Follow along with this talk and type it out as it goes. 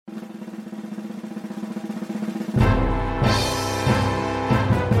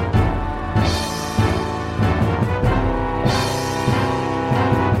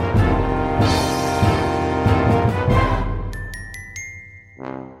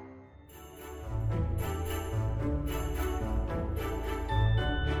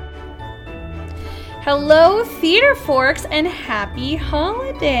Hello, Theater Forks, and happy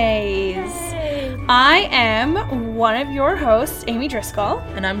holidays! Yay. I am one of your hosts, Amy Driscoll.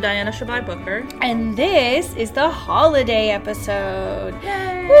 And I'm Diana Shabai Booker. And this is the holiday episode.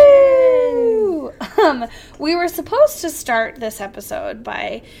 Yay! Woo! We were supposed to start this episode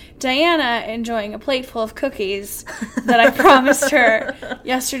by Diana enjoying a plate full of cookies that I promised her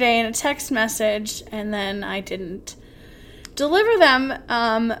yesterday in a text message, and then I didn't deliver them,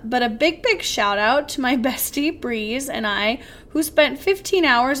 but a big shout out to my bestie Breeze and I, who spent 15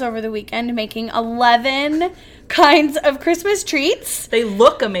 hours over the weekend making 11 kinds of Christmas treats. They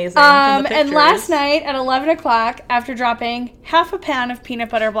look amazing from the pictures. And last night at 11 o'clock, after dropping half a pan of peanut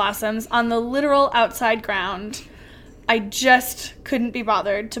butter blossoms on the literal outside ground, I just couldn't be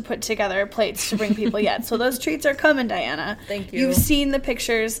bothered to put together plates to bring people yet. So those treats are coming, Diana. Thank you. You've seen the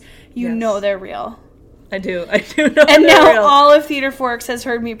pictures. You know they're real. I do know. And now real. all of Theater Forks has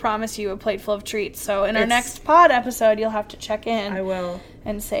heard me promise you a plate full of treats. So in our next pod episode, you'll have to check in. I will.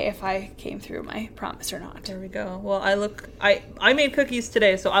 And say if I came through my promise or not. There we go. Well, I made cookies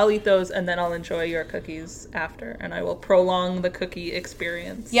today, so I'll eat those and then I'll enjoy your cookies after, and I will prolong the cookie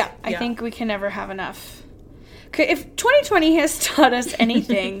experience. Yeah, I think we can never have enough. If 2020 has taught us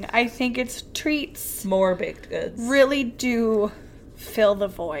anything, I think it's treats. More baked goods. Really do fill the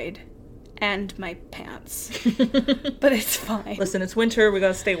void. And my pants. But it's fine. Listen, it's winter. We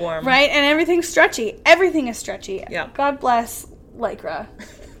gotta stay warm. Right? And everything's stretchy. Everything is stretchy. Yeah. God bless Lycra.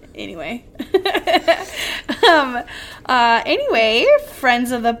 Anyway. Anyway,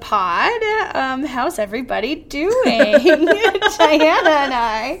 friends of the pod, how's everybody doing? Diana and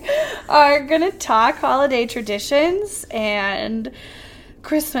I are gonna talk holiday traditions and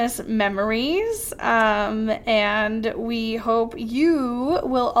Christmas memories, and we hope you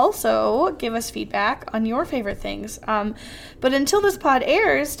will also give us feedback on your favorite things. But until this pod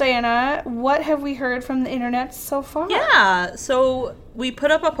airs, Diana, what have we heard from the internet so far? Yeah, so we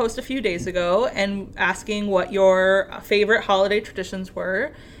put up a post a few days ago and asking what your favorite holiday traditions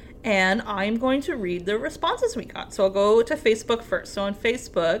were, and I'm going to read the responses we got. So I'll go to Facebook first. So on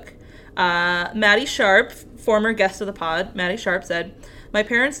Facebook, Maddie Sharp, former guest of the pod, Maddie Sharp said, "My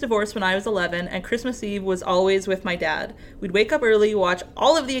parents divorced when I was 11, and Christmas Eve was always with my dad. We'd wake up early, watch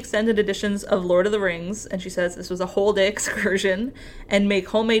all of the extended editions of Lord of the Rings," and she says this was a whole day excursion, "and make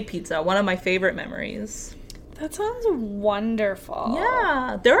homemade pizza, one of my favorite memories." That sounds wonderful.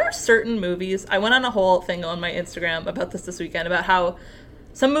 Yeah, there are certain movies. I went on a whole thing on my Instagram about this weekend, about how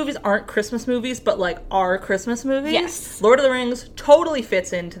some movies aren't Christmas movies, but, like, are Christmas movies. Yes. Lord of the Rings totally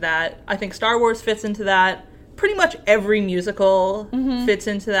fits into that. I think Star Wars fits into that. Pretty much every musical fits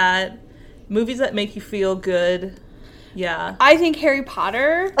into that. Movies that make you feel good. Yeah. I think Harry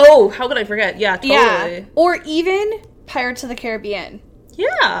Potter. Oh, how could I forget? Yeah, totally. Yeah. Or even Pirates of the Caribbean.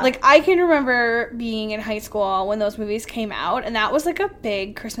 Yeah. Like, I can remember being in high school when those movies came out, and that was, like, a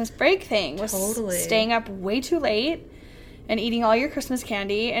big Christmas break thing. Was Totally. Staying up way too late and eating all your Christmas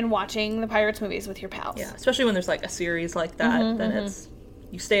candy and watching the Pirates movies with your pals. Yeah, especially when there's, like, a series like that. Then it's,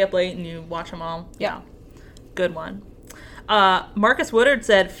 you stay up late and you watch them all. Yeah. Good one. Marcus Woodard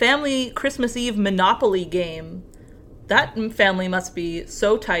said, "Family Christmas Eve Monopoly game. That family must be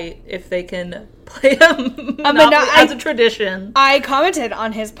so tight if they can play a Monopoly as a tradition." I commented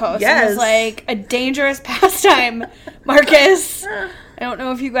on his post. Yes. And was like, a dangerous pastime, Marcus. I don't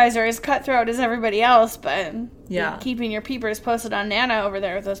know if you guys are as cutthroat as everybody else, but yeah, you're keeping your peepers posted on Nana over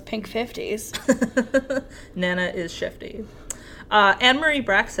there with those pink 50s. Nana is shifty. Anne-Marie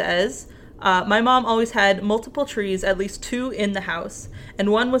Brack says, "My mom always had multiple trees, at least 2 in the house,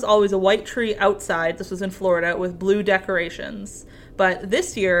 and one was always a white tree outside," this was in Florida, "with blue decorations. But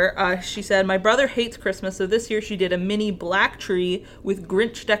this year," she said, "my brother hates Christmas, so this year she did a mini black tree with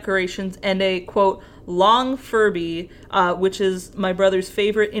Grinch decorations and a, quote, long Furby, which is my brother's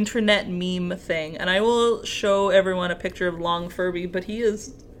favorite internet meme thing." And I will show everyone a picture of Long Furby, but he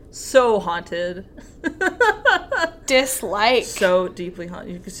is so haunted. Dislike. So deeply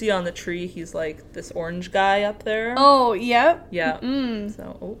haunted. You can see on the tree, he's like this orange guy up there. Oh, yep. Yeah.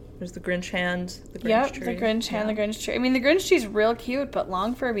 So, there's the Grinch hand, the Grinch Yep, tree. the Grinch hand, the Grinch tree. I mean, the Grinch tree's real cute, but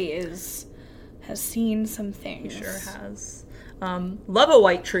Long Furby has seen some things. He sure has. Love a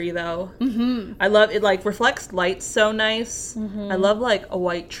white tree, though. Mm-hmm. I love it, like, reflects light so nice. Mm-hmm. I love, like, a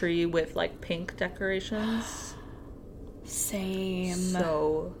white tree with, like, pink decorations. Same.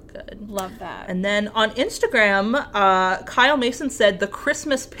 So good. Love that. And then on Instagram, Kyle Mason said the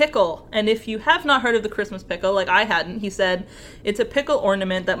Christmas pickle. And if you have not heard of the Christmas pickle, like I hadn't, he said, "It's a pickle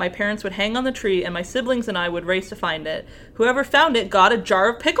ornament that my parents would hang on the tree and my siblings and I would race to find it. Whoever found it got a jar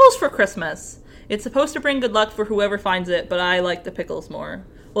of pickles for Christmas. It's supposed to bring good luck for whoever finds it, but I like the pickles more."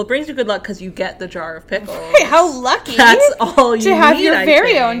 Well, it brings you good luck because you get the jar of pickles. Hey, how lucky. That's all you to have need, your I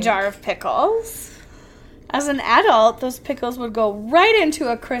very think. own jar of pickles. As an adult, those pickles would go right into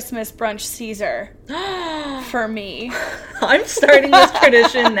a Christmas brunch Caesar for me. I'm starting this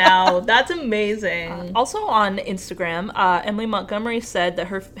tradition now. That's amazing. Also on Instagram, Emily Montgomery said that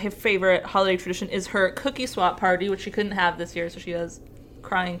her favorite holiday tradition is her cookie swap party, which she couldn't have this year, so she has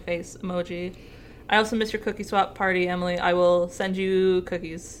crying face emoji. I also miss your cookie swap party, Emily. I will send you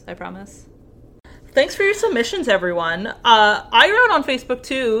cookies, I promise. Thanks for your submissions, everyone. I wrote on Facebook,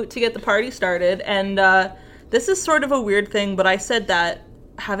 too, to get the party started, and this is sort of a weird thing, but I said that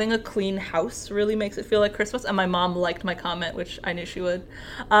having a clean house really makes it feel like Christmas, and my mom liked my comment, which I knew she would.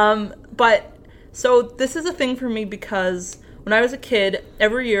 So this is a thing for me because when I was a kid,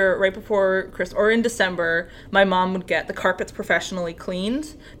 every year, right before Christmas, or in December, my mom would get the carpets professionally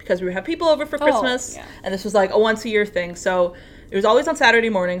cleaned because we would have people over for Christmas, and this was like a once-a-year thing, so it was always on Saturday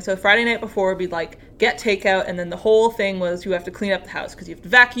morning, so Friday night before would be like, get takeout, and then the whole thing was you have to clean up the house, because you have to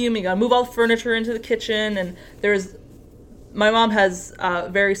vacuum, you gotta move all the furniture into the kitchen, and my mom has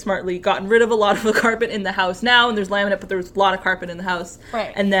very smartly gotten rid of a lot of the carpet in the house now, and there's laminate, but there's a lot of carpet in the house.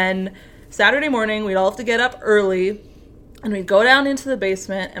 Right. And then Saturday morning, we'd all have to get up early, and we'd go down into the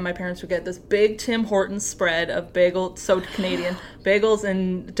basement, and my parents would get this big Tim Hortons spread of so Canadian, bagels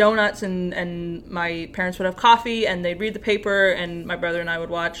and donuts, and my parents would have coffee, and they'd read the paper, and my brother and I would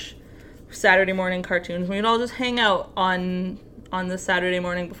watch Saturday morning cartoons. We'd all just hang out on the Saturday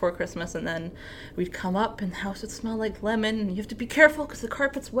morning before Christmas, and then we'd come up, and the house would smell like lemon, and you have to be careful because the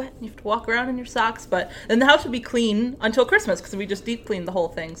carpet's wet, and you have to walk around in your socks, but then the house would be clean until Christmas because we just deep cleaned the whole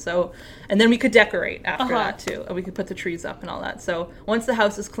thing, so, and then we could decorate after that too, and we could put the trees up and all that, so once the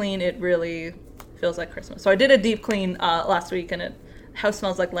house is clean, it really feels like Christmas. So I did a deep clean last week, and house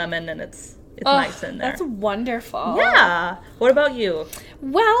smells like lemon, and it's nice in there. That's wonderful. Yeah. What about you?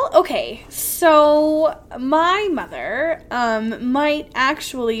 Well, okay. So my mother might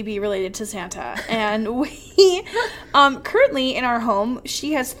actually be related to Santa. And we currently in our home,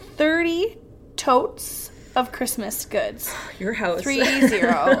 she has 30 totes of Christmas goods. Your house.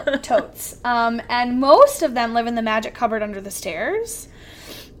 30 totes. And most of them live in the magic cupboard under the stairs.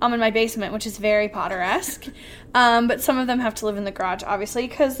 In my basement, which is very Potter-esque. But some of them have to live in the garage, obviously,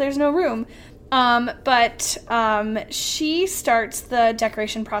 because there's no room. But she starts the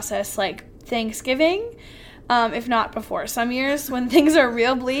decoration process like Thanksgiving, if not before. Some years when things are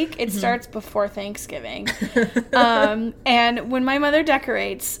real bleak, it starts before Thanksgiving. And when my mother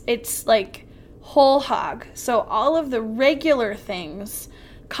decorates, it's like whole hog. So all of the regular things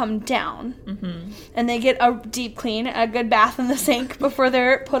come down, and they get a deep clean, a good bath in the sink before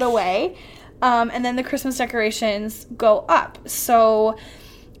they're put away, and then the Christmas decorations go up. So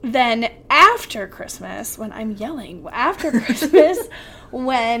then after Christmas, when I'm yelling, after Christmas,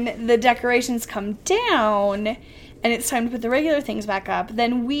 when the decorations come down and it's time to put the regular things back up,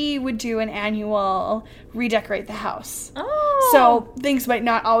 then we would do an annual redecorate the house. Oh. So things might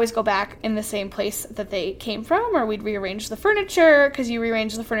not always go back in the same place that they came from, or we'd rearrange the furniture, because you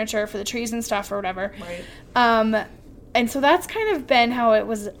rearrange the furniture for the trees and stuff or whatever. Right. And so that's kind of been how it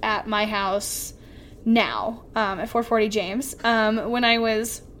was at my house now, at 440 James. When I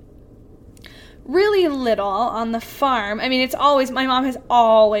was really little on the farm, I mean, it's always, my mom has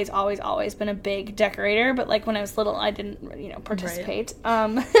always been a big decorator, but like when I was little, I didn't, participate.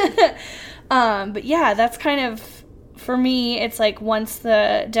 Right. But yeah, that's kind of, for me, it's like once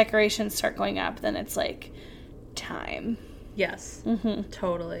the decorations start going up, then it's like time. Yes,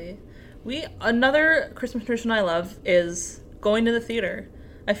 totally. Another Christmas tradition I love is going to the theater.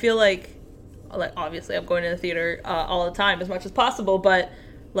 I feel like obviously I'm going to the theater all the time as much as possible, but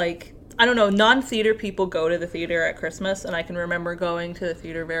like, I don't know, non-theater people go to the theater at Christmas, and I can remember going to the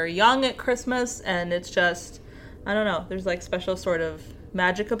theater very young at Christmas, and it's just, I don't know, there's like special sort of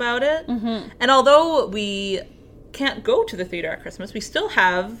magic about it. And although we can't go to the theater at Christmas, we still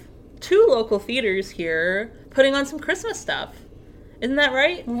have 2 local theaters here putting on some Christmas stuff. Isn't that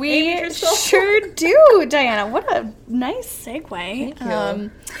right? We sure do, Diana. What a nice segue. Thank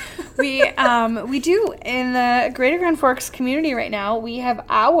you. We do, in the Greater Grand Forks community right now, we have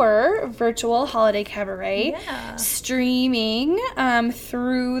our virtual holiday cabaret streaming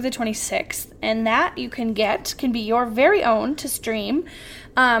through the 26th. And that you can be your very own to stream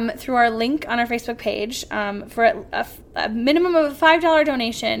through our link on our Facebook page for a minimum of a $5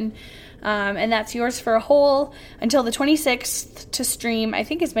 donation. And that's yours for a whole until the 26th to stream, I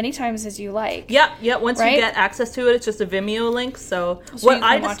think, as many times as you like. Yeah. Once Right? you get access to it, it's just a Vimeo link. So you what can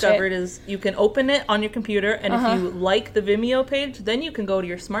I watch discovered it. is you can open it on your computer, and if you like the Vimeo page, then you can go to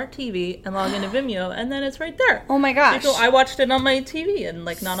your smart TV and log into Vimeo, and then it's right there. Oh my gosh. So I watched it on my TV and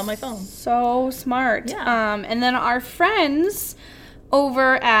like not on my phone. So smart. Yeah. And then our friends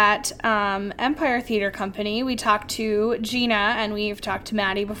over at Empire Theater Company, we talked to Gina and we've talked to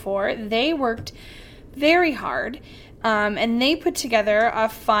Maddie before. They worked very hard. And they put together a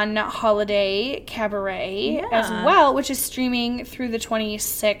fun holiday cabaret as well, which is streaming through the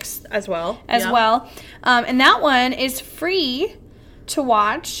 26th As well. And that one is free to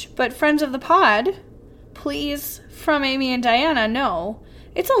watch, but friends of the pod, please, from Amy and Diana, know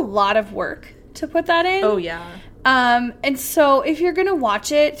it's a lot of work to put that in. Oh, yeah. And so if you're going to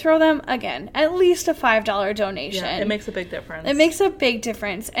watch it, throw them, again, at least a $5 donation. Yeah, it makes a big difference. It makes a big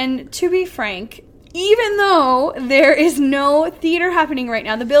difference. And to be frank, even though there is no theater happening right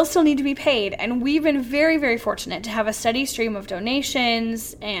now, the bills still need to be paid. And we've been very, very fortunate to have a steady stream of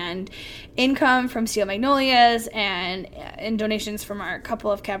donations and income from Steel Magnolias and donations from our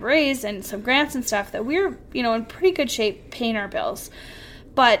couple of cabarets and some grants and stuff that we're, in pretty good shape paying our bills.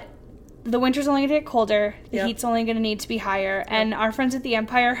 But the winter's only going to get colder. The heat's only going to need to be higher. And our friends at the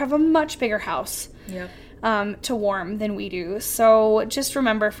Empire have a much bigger house to warm than we do. So just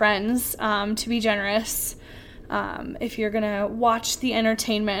remember, friends, to be generous. If you're going to watch the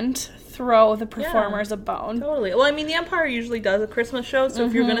entertainment, throw the performers a bone. Totally. Well, I mean, the Empire usually does a Christmas show, so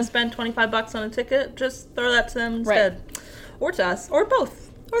if you're going to spend $25 on a ticket, just throw that to them instead. Right. Or to us. Or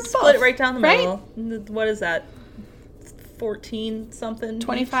both. Split it right down the middle. What is that? 14 something.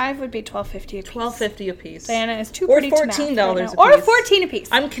 25 would be $12.50 a piece. $12.50 a piece. Diana is too or pretty to math $14 right a piece. Or $14 a piece.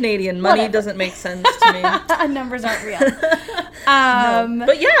 I'm Canadian. Money doesn't make sense to me. Numbers aren't real. No.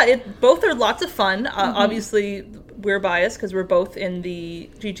 But yeah, both are lots of fun. Obviously, we're biased because we're both in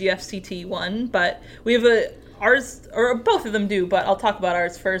the GGFCT one, but we have ours, or both of them do, but I'll talk about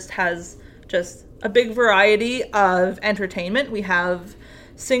ours first, has just a big variety of entertainment. We have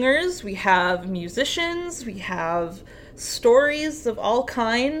singers, we have musicians, we have stories of all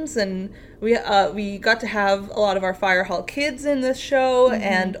kinds, and we got to have a lot of our Fire Hall kids in this show,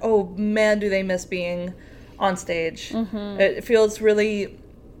 and oh man, do they miss being on stage. It feels really,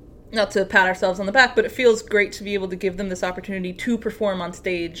 not to pat ourselves on the back, but it feels great to be able to give them this opportunity to perform on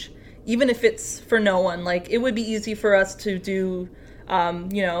stage, even if it's for no one. Like, it would be easy for us to do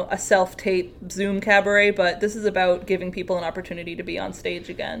a self-tape Zoom cabaret, but this is about giving people an opportunity to be on stage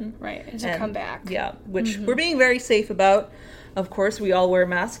again. Right, and to come back. Yeah, which we're being very safe about. Of course, we all wear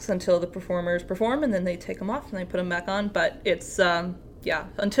masks until the performers perform, and then they take them off and they put them back on, but it's,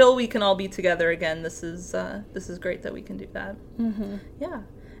 until we can all be together again, this is great that we can do that. Yeah.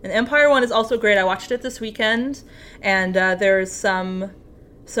 And the Empire one is also great. I watched it this weekend, and there's some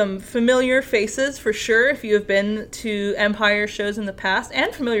familiar faces for sure if you have been to Empire shows in the past,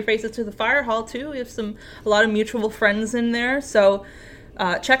 and familiar faces to the Fire Hall too. We have a lot of mutual friends in there, so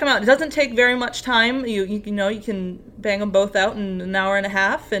check them out. It doesn't take very much time. You can bang them both out in an hour and a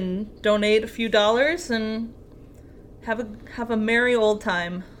half and donate a few dollars and have a merry old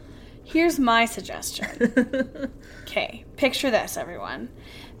time. Here's my suggestion. Okay, picture this, everyone.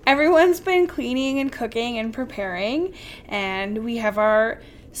 Everyone's been cleaning and cooking and preparing, and we have our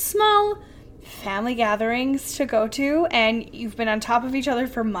small family gatherings to go to, and you've been on top of each other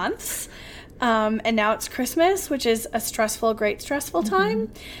for months, and now it's Christmas, which is a great stressful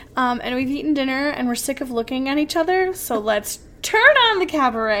time, and we've eaten dinner, and we're sick of looking at each other, so let's turn on the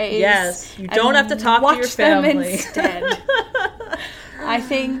cabarets. Yes, you don't have to talk to your family. Watch them instead. I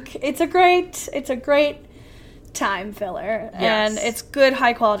think it's a great time filler, and it's good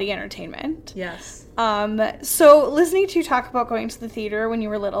high quality entertainment. Yes. So listening to you talk about going to the theater when you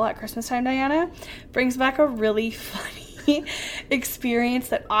were little at Christmas time, Diana, brings back a really funny experience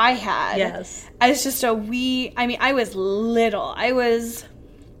that I had. Yes. As just I was little. I was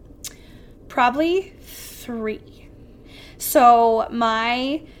probably 3. So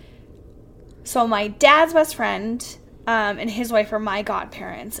my dad's best friend and his wife are my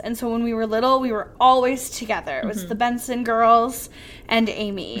godparents. And so when we were little, we were always together. It was the Benson girls and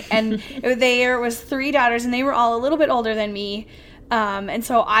Amy. And there was 3 daughters, and they were all a little bit older than me. And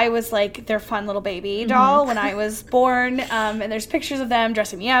so I was like their fun little baby doll when I was born. And there's pictures of them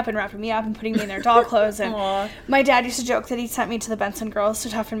dressing me up and wrapping me up and putting me in their doll clothes. And my dad used to joke that he sent me to the Benson girls to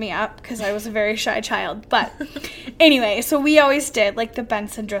toughen me up because I was a very shy child. But anyway, so we always did like the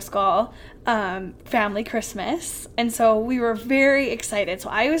Benson Driscoll family Christmas. And so we were very excited. So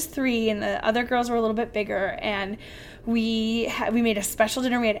I was 3 and the other girls were a little bit bigger, and We made a special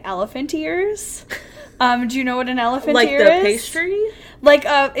dinner. We had elephant ears. Do you know what an elephant Like ear the is? pastry? Like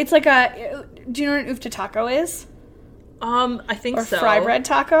it's like a. Do you know what an ufta taco is? I think Or so. fry bread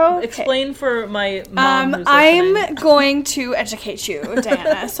taco? Okay. Explain for my mom who's I'm listening. going to educate you,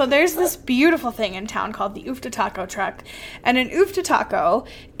 Diana. So there's this beautiful thing in town called the ufta taco truck, and an ufta taco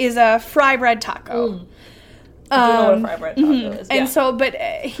is a fry bread taco. I do know what a fry bread taco is. And Yeah. so, but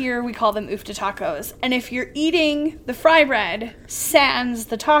here we call them ufta tacos. And if you're eating the fry bread sans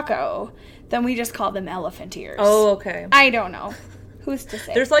the taco, then we just call them elephant ears. Oh, okay. I don't know. Who's to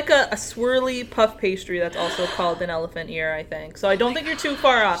say? There's like a swirly puff pastry that's also called an elephant ear, I think. So I don't think you're too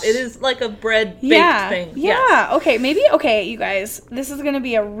far off. It is like a bread baked thing. Yeah. Yes. Okay. Maybe. Okay, you guys. This is going to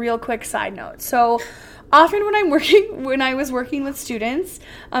be a real quick side note. So, often when I was working with students,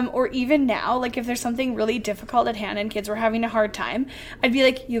 or even now, like if there's something really difficult at hand and kids were having a hard time, I'd be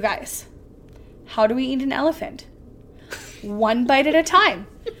like, "You guys, how do we eat an elephant? One bite at a time."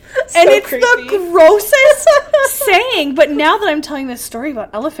 And it's creepy. the grossest saying, but now that I'm telling this story about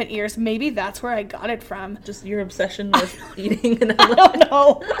elephant ears, maybe that's where I got it from. Just your obsession with eating an I elephant. don't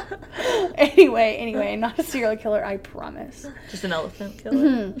know. Anyway, not a serial killer, I promise. Just an elephant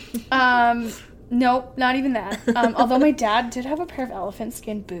killer. Nope, not even that. Although my dad did have a pair of elephant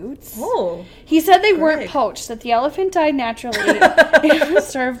skin boots. Oh. He said they weren't Greg. poached, that the elephant died naturally in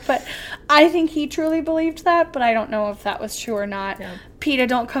reserve, but I think he truly believed that, but I don't know if that was true or not. Yeah. PETA,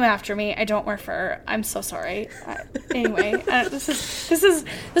 don't come after me. I don't wear fur. I'm so sorry. Anyway, this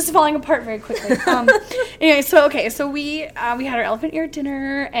is falling apart very quickly. Anyway, so we had our elephant ear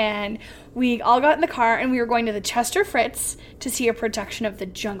dinner, and we all got in the car, and we were going to the Chester Fritz to see a production of The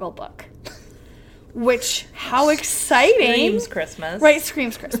Jungle Book. Which, how exciting. Screams Christmas. Right,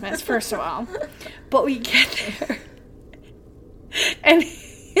 screams Christmas, first of all. But we get there, and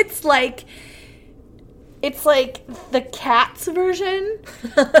it's like the Cats version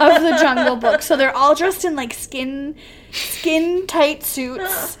of the Jungle Book. So they're all dressed in like skin tight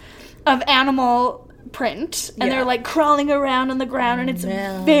suits of animal print, and they're like crawling around on the ground, and it's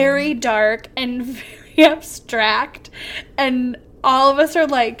very dark and very abstract, and all of us are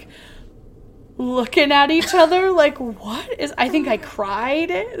like looking at each other like, what is... I think I cried.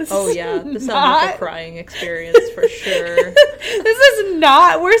 This sounds like a crying experience for sure. This is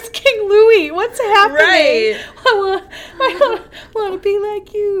not... Where's King Louis? What's happening? Right. I don't want to be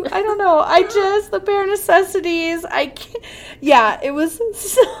like you. I don't know. The bare necessities. I can't... Yeah, it was...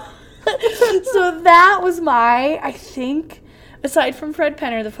 So that was I think... Aside from Fred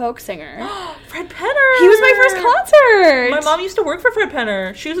Penner, the folk singer. Fred Penner! He was my first concert! My mom used to work for Fred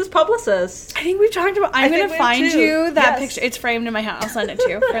Penner. She was his publicist. I think we've talked about... I'm going to find you that Yes. picture. It's framed in my house. I'll send it to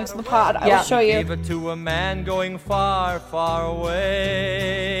you. Friends of the pod. I will show you. Gave it to a man going far, far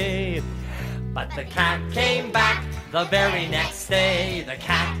away. But the cat came back the very next day. The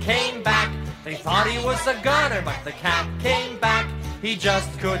cat came back. They thought he was a gunner, but the cat came back. He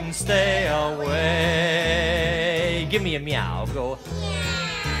just couldn't stay away. Give me a meow. Go.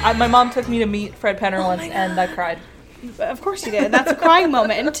 My mom took me to meet Fred Penner once, and I cried. Of course you did. That's a crying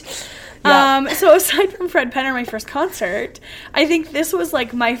moment. Yeah. So aside from Fred Penner, my first concert, I think this was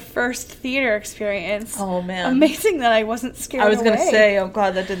like my first theater experience. Oh, man. Amazing that I wasn't scared I was going to away. say, I'm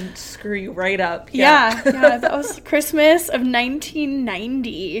glad that didn't screw you right up. Yeah, that was Christmas of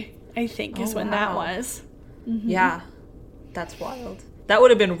 1990, I think, is when that wow. was. Yeah. That's wild. That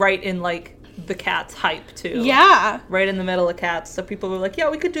would have been right in, like, the Cats hype, too. Yeah. Right in the middle of Cats. So people were like, yeah,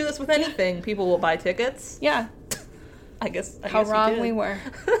 we could do this with anything. People will buy tickets. Yeah. I guess How wrong did. we were.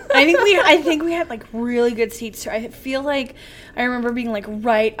 I think we had like really good seats too. I feel like I remember being like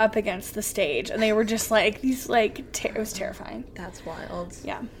right up against the stage, and they were just like these like it was terrifying. That's wild.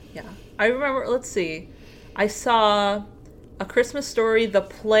 Yeah. Yeah. I remember, let's see. I saw A Christmas Story, the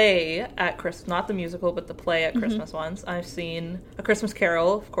play at Christmas, not the musical, but the play at Christmas once. I've seen A Christmas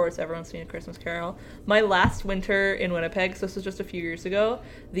Carol. Of course, everyone's seen A Christmas Carol. My last winter in Winnipeg, so this was just a few years ago,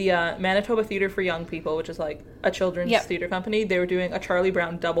 the Manitoba Theatre for Young People, which is like a children's theater company, they were doing a Charlie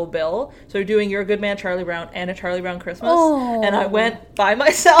Brown double bill. So they're doing You're a Good Man, Charlie Brown, and a Charlie Brown Christmas. Oh. And I went by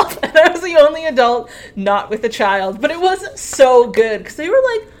myself, and I was the only adult not with a child. But it was so good, because they were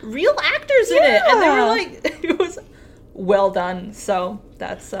like real actors in it. And they were like, it was well done. So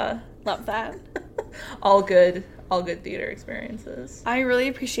that's Love that. all good theater experiences. I really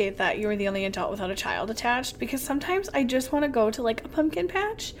appreciate that you were the only adult without a child attached, because sometimes I just want to go to like a pumpkin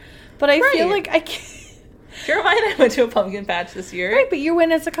patch, but I feel Right. like I can't. Jeremiah and I went to a pumpkin patch this year. Right, but you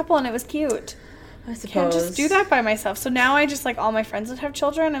went as a couple and it was cute. I suppose. Can't just do that by myself. So now I just like all my friends that have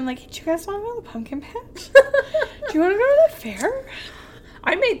children. I'm like, hey, do you guys want to go to the pumpkin patch? Do you want to go to the fair?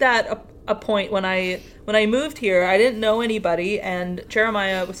 I made that a point when I moved here. I didn't know anybody, and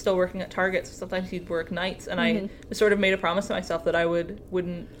Jeremiah was still working at Target, so sometimes he'd work nights, and I sort of made a promise to myself that I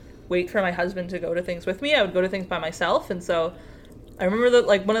wouldn't wait for my husband to go to things with me. I would go to things by myself. And so I remember that,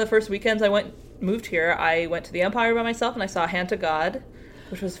 like, one of the first weekends I moved here, I went to the Empire by myself, and I saw Hand to God,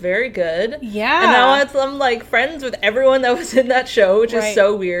 which was very good. Yeah. And now I'm like friends with everyone that was in that show, which is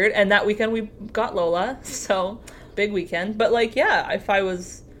so weird. And that weekend we got Lola, so big weekend. But like, yeah, if I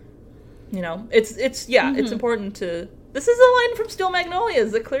was, it's important to. This is a line from Steel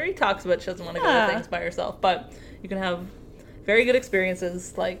Magnolias that Clary talks about. She doesn't want to go to things by herself, but you can have very good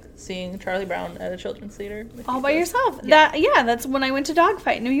experiences, like seeing Charlie Brown at a children's theater. All by yourself. Yeah. That's when I went to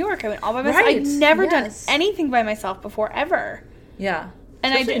Dogfight in New York. I went all by myself. Right. I'd never done anything by myself before, ever. Yeah.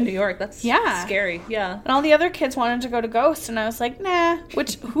 And especially in New York. That's scary. Yeah. And all the other kids wanted to go to Ghost, and I was like, nah.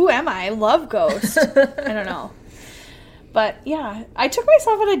 Who am I? I love Ghost. I don't know. But, yeah. I took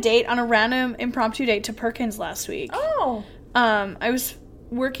myself on a random impromptu date to Perkins last week. Oh. I was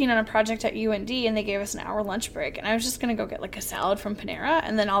working on a project at UND, and they gave us an hour lunch break, and I was just going to go get, like, a salad from Panera,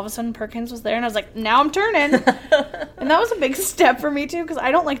 and then all of a sudden Perkins was there, and I was like, now I'm turning. And that was a big step for me, too, because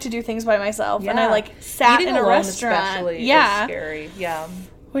I don't like to do things by myself, and I, like, sat eating in a alone restaurant. Especially is scary. Yeah.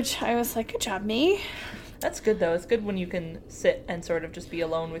 Which I was like, good job, me. That's good, though. It's good when you can sit and sort of just be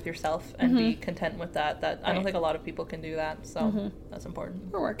alone with yourself and be content with that. I don't think a lot of people can do that, so that's important.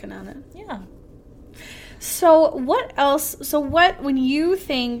 We're working on it. Yeah. So what else? When you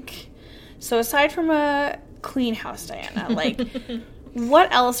think, so aside from a clean house, Diana, like,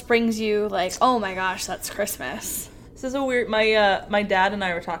 what else brings you, like, oh my gosh, that's Christmas? This is a weird, my dad and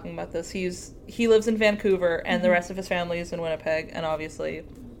I were talking about this. He lives in Vancouver, and the rest of his family is in Winnipeg, and obviously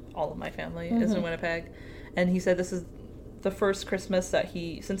all of my family is in Winnipeg. And he said this is the first Christmas that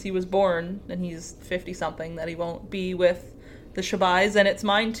since he was born, and he's 50-something, that he won't be with the Shabais, and it's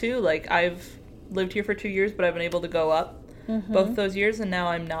mine too. Like, I've lived here for 2 years, but I've been able to go up both those years, and now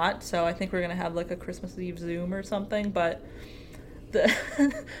I'm not, so I think we're going to have, like, a Christmas Eve Zoom or something, but the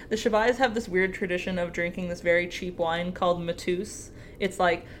Shabais have this weird tradition of drinking this very cheap wine called Matus. It's,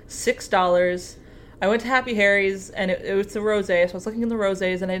 like, $6. I went to Happy Harry's, and it was a rosé, so I was looking in the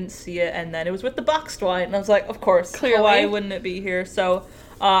rosés, and I didn't see it, and then it was with the boxed wine, and I was like, of course, clearly. Why wouldn't it be here? So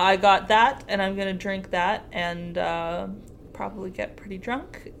I got that, and I'm going to drink that, and probably get pretty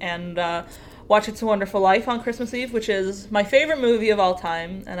drunk, and watch It's a Wonderful Life on Christmas Eve, which is my favorite movie of all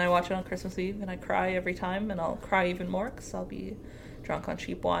time, and I watch it on Christmas Eve, and I cry every time, and I'll cry even more, because I'll be drunk on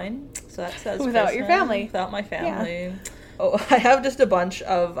cheap wine. So that says without Christmas, your family. Without my family. Yeah. Oh, I have just a bunch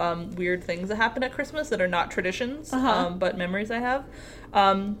of weird things that happen at Christmas that are not traditions, but memories I have.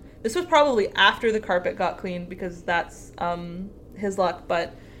 This was probably after the carpet got cleaned, because that's his luck,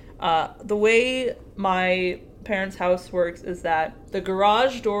 but the way my parents' house works is that the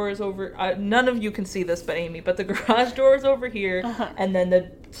garage door is over, none of you can see this but Amy, but the garage door is over here, and then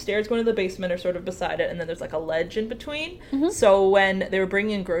the stairs going to the basement are sort of beside it, and then there's like a ledge in between. So when they were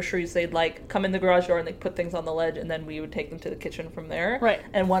bringing in groceries, they'd like come in the garage door and they'd put things on the ledge, and then we would take them to the kitchen from there. Right.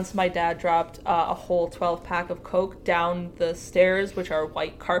 And once my dad dropped a whole 12-pack of Coke down the stairs, which are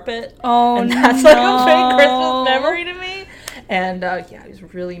white carpet. And that's like a big Christmas memory to me. And he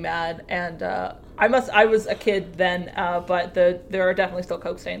was really mad, and I was a kid then, but there are definitely still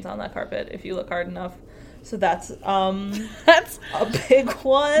Coke stains on that carpet if you look hard enough. So that's a big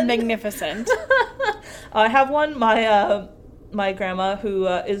one. Magnificent. I have one. My grandma, who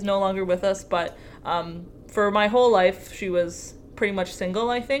is no longer with us, but for my whole life she was pretty much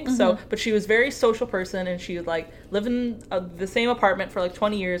single, I think. So, but she was a very social person, and she like lived in the same apartment for like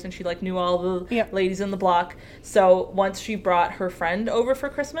 20 years, and she like knew all the ladies in the block. So once she brought her friend over for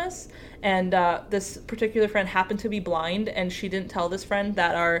Christmas, and this particular friend happened to be blind, and she didn't tell this friend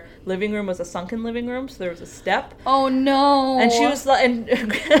that our living room was a sunken living room, so there was a step. Oh no. And she was like, and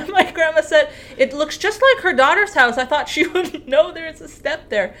my grandma said, it looks just like her daughter's house. I thought she would know there's a step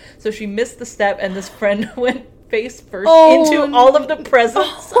there. So she missed the step, and this friend went face first into all of the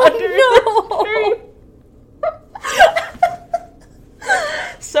presents under the tree.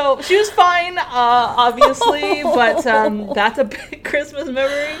 So she was fine, obviously, but that's a big Christmas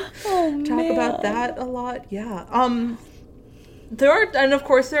memory. Talk about that a lot. Yeah. There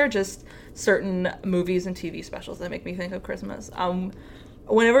are just certain movies and TV specials that make me think of Christmas.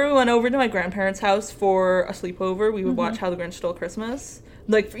 Whenever we went over to my grandparents' house for a sleepover, we would watch How the Grinch Stole Christmas.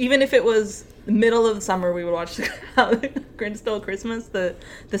 Like, even if it was the middle of the summer, we would watch How the Grinch Stole Christmas, the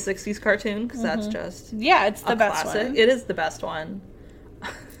 60s cartoon, because that's just it's the best classic. one. It is the best one.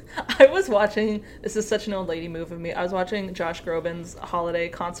 I was watching, this is such an old lady move of me, I was watching Josh Groban's holiday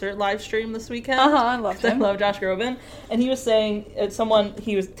concert live stream this weekend. I love him. I love Josh Groban. And he was saying,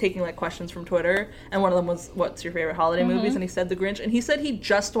 he was taking like questions from Twitter, and one of them was, what's your favorite holiday movies? And he said The Grinch, and he said he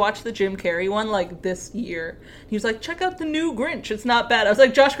just watched the Jim Carrey one like this year. He was like, check out the new Grinch, it's not bad. I was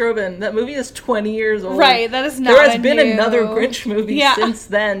like, Josh Groban, that movie is 20 years old. Right, that is not There has been another Grinch movie since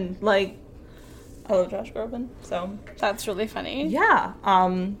then. Like, I love Josh Groban, so. That's really funny. Yeah.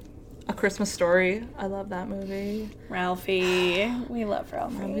 A Christmas Story. I love that movie. Ralphie. We love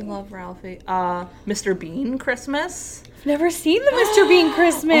Ralphie. We love Ralphie. Mr. Bean Christmas. I've never seen the Mr. Bean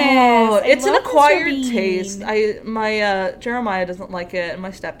Christmas. Oh, it's an love Mr. acquired Bean. taste. My Jeremiah doesn't like it, and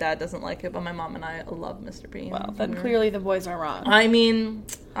my stepdad doesn't like it, but my mom and I love Mr. Bean. Well, then clearly the boys are wrong. I mean,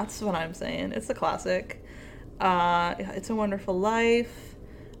 that's what I'm saying. It's a classic. It's a Wonderful Life.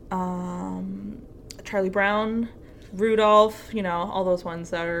 Charlie Brown, Rudolph, you know, all those ones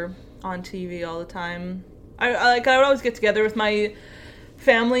that are on TV all the time. I would always get together with my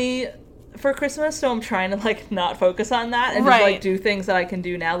family for Christmas, so I'm trying to like not focus on that and just like do things that I can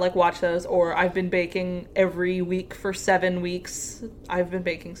do now, like watch those. Or I've been baking every week for 7 weeks. I've been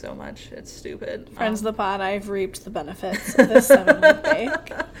baking so much, it's stupid. Friends of the pod, I've reaped the benefits of this 7-week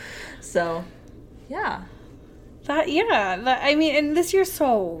bake. So, yeah. I mean, and this year's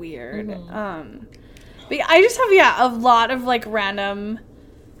so weird. But I just have a lot of like random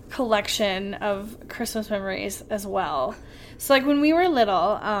collection of Christmas memories as well. So like when we were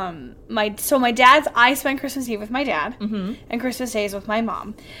little, I spent Christmas Eve with my dad and Christmas Days with my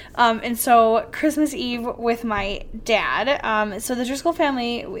mom. And so Christmas Eve with my dad, so the Driscoll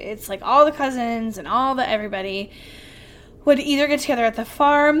family, it's like all the cousins and everybody would either get together at the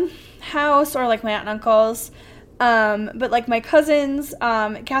farmhouse or like my aunt and uncle's. But like my cousins,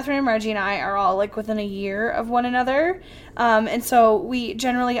 Catherine and Margie and I are all like within a year of one another. And so we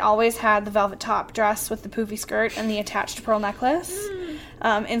generally always had the velvet top dress with the poofy skirt and the attached pearl necklace,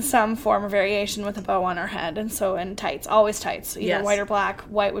 in some form or variation with a bow on our head. And so in tights, always tights, either white or black.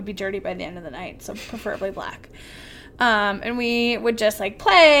 White would be dirty by the end of the night, so preferably black. And we would just like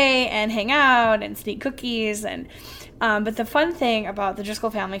play and hang out and sneak cookies and, but the fun thing about the Driscoll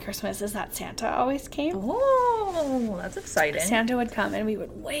family Christmas is that Santa always came. Oh, that's exciting. Santa would come and we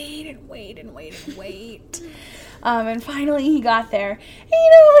would wait and wait and wait and wait. And finally he got there.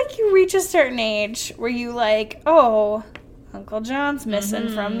 And like you reach a certain age where you like, oh, Uncle John's missing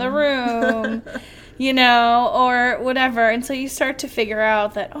from the room, or whatever. And so you start to figure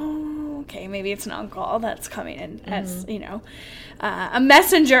out that, oh, okay, maybe it's an uncle that's coming in as, a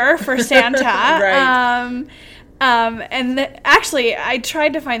messenger for Santa. Right. Actually, I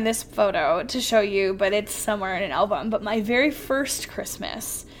tried to find this photo to show you, but it's somewhere in an album. But my very first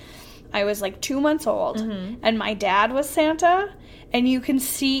Christmas, I was like 2 months old, and my dad was Santa, and you can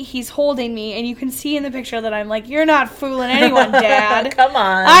see he's holding me, and you can see in the picture that I'm like, you're not fooling anyone, Dad. Come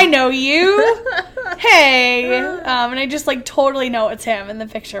on. I know you. Hey. And I just like totally know it's him in the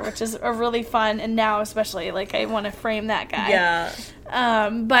picture, which is a really fun, and now especially, like, I want to frame that guy. Yeah.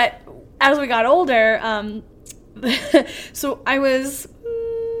 But as we got older, so I was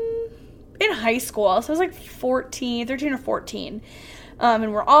in high school, so I was like 13 or 14,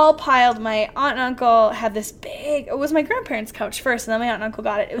 and we're all piled. My aunt and uncle had this big, it was my grandparents' couch first, and then my aunt and uncle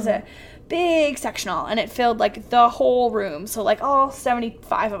got it. It was a big sectional, and it filled like the whole room, so like all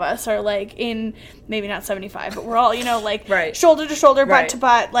 75 of us are like in, maybe not 75, but we're all, like shoulder to shoulder, butt to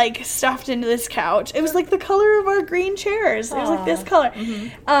butt, like stuffed into this couch. It was like the color of our green chairs. It was like this color.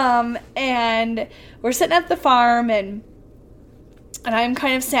 And we're sitting at the farm, and I'm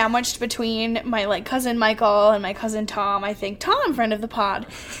kind of sandwiched between my like cousin Michael and my cousin Tom. I think Tom, friend of the pod.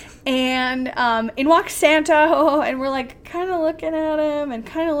 And in walks Santa, and we're like kind of looking at him and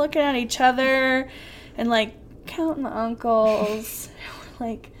kind of looking at each other and like counting the uncles. We're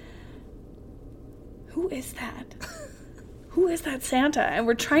like, who is that? Who is that Santa? And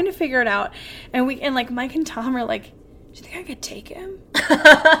we're trying to figure it out. And like Mike and Tom are like, do you think I could take him?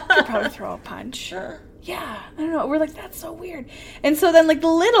 I could probably throw a punch. Yeah, I don't know. We're like, that's so weird. And so then, like, the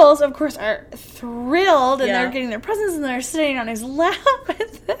littles, of course, are thrilled, and they're getting their presents, and they're sitting on his lap.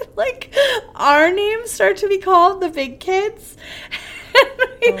 And then, like, our names start to be called, the big kids.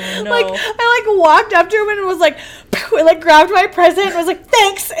 And I, like, walked up to him and was like, and, like, grabbed my present and was like,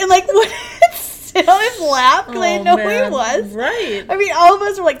 thanks, and, like, would sit on his lap because I didn't know who he was. Right. I mean, all of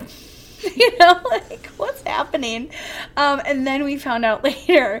us were like, like, what's happening? And then we found out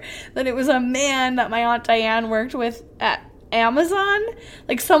later that it was a man that my Aunt Diane worked with at Amazon.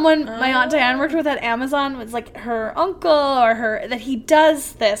 Like, someone my Aunt Diane worked with at Amazon was, like, her uncle or that he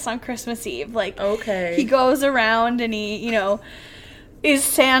does this on Christmas Eve. Like, okay, he goes around and he, is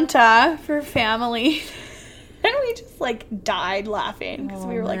Santa for family. And we just, like, died laughing because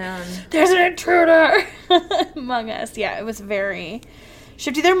we were like, there's an intruder among us. Yeah, it was very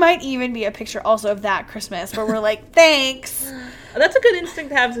shifty. There might even be a picture also of that Christmas where we're like, thanks. That's a good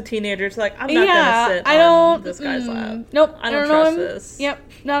instinct to have as a teenager. It's like, I'm not going to sit on this guy's lap. Nope. I don't trust this. Yep.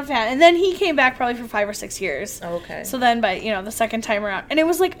 Not a fan. And then he came back probably for 5 or 6 years. Oh, okay. So then by, the second time around. And it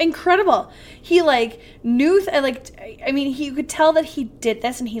was, like, incredible. He, like, knew, you could tell that he did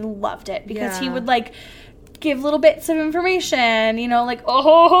this and he loved it. Because he would, like, give little bits of information. Like,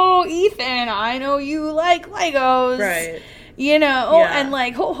 oh, Ethan, I know you like Legos. Right. And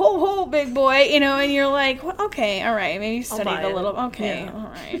like, ho, big boy, and you're like, well, okay, all right, maybe you studied a little, okay, all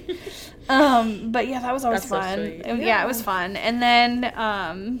right. But yeah, that was always fun. So it was fun. And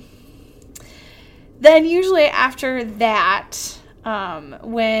then usually after that,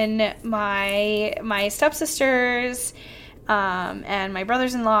 when my stepsisters, and my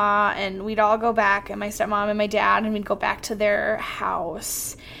brothers-in-law, and we'd all go back, and my stepmom and my dad, and we'd go back to their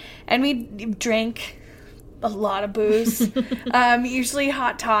house, and we'd drink a lot of booze, usually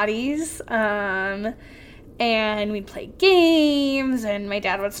hot toddies, and we'd play games, and my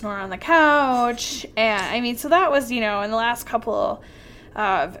dad would snore on the couch, and so that was, in the last couple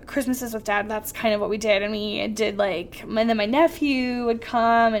of Christmases with Dad, that's kind of what we did. And we did, like, and then my nephew would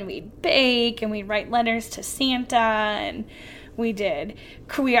come, and we'd bake, and we'd write letters to Santa, and we had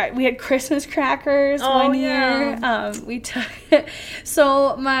Christmas crackers one year.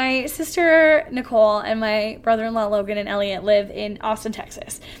 So my sister Nicole and my brother-in-law Logan and Elliot live in Austin,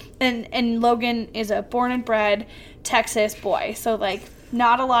 Texas, and Logan is a born and bred Texas boy, so, like,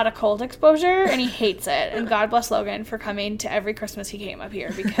 not a lot of cold exposure, and he hates it. And God bless Logan for coming to every Christmas he came up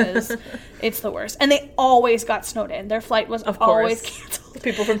here, because it's the worst. And they always got snowed in. Their flight was always canceled.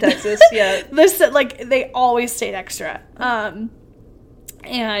 People from Texas, yeah. They always stayed extra.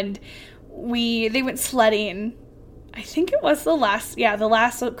 And they went sledding. I think it was the last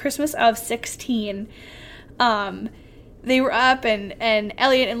Christmas of 16. They were up, and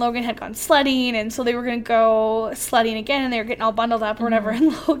Elliot and Logan had gone sledding, and so they were going to go sledding again, and they were getting all bundled up or whatever,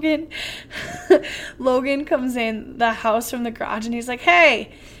 and Logan comes in the house from the garage, and he's like,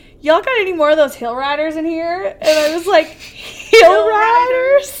 hey, y'all got any more of those hill riders in here? And I was like, hill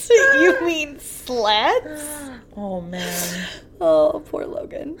riders? You mean sleds? Oh, man. Oh, poor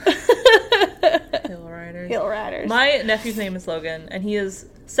Logan. Hill riders. Hill riders. My nephew's name is Logan, and he is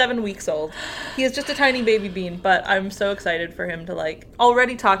 7 weeks old. He is just a tiny baby bean, but I'm so excited for him to, like,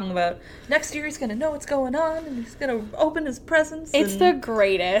 already talking about next year he's going to know what's going on, and he's going to open his presents. It's the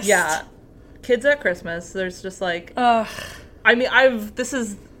greatest. Yeah. Kids at Christmas, there's just, like... Ugh.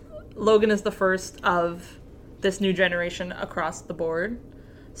 Logan is the first of this new generation across the board.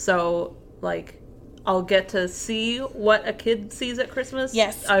 So, like, I'll get to see what a kid sees at Christmas.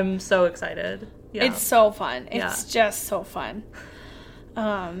 Yes. I'm so excited. Yeah. It's so fun. It's just so fun.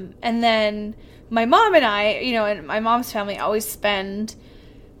 And then my mom and I, and my mom's family always spend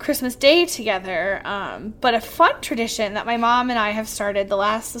Christmas Day together. But a fun tradition that my mom and I have started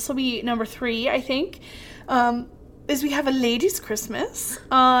this will be number 3, I think, is we have a ladies' Christmas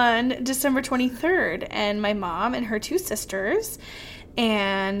on December 23rd. And my mom and her 2 sisters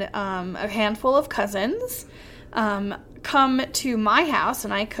and a handful of cousins come to my house,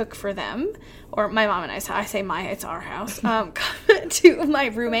 and I cook for them. Or my mom and I say it's our house. Come to my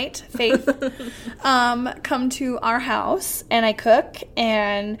roommate, Faith. Come to our house, and I cook,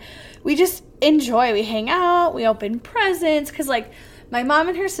 and we just enjoy. We hang out, we open presents, because, like, my mom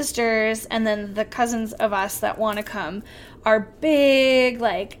and her sisters, and then the cousins of us that want to come, are big,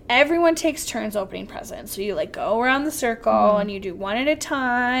 like, everyone takes turns opening presents. So you, like, go around the circle, and you do one at a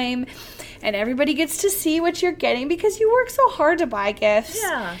time, and everybody gets to see what you're getting, because you work so hard to buy gifts.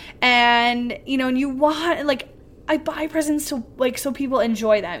 Yeah. And, and you want, like, I buy presents so people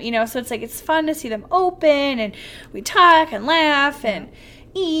enjoy them, so it's, like, it's fun to see them open, and we talk and laugh and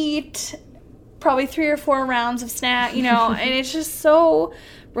eat probably 3 or 4 rounds of snack, and it's just so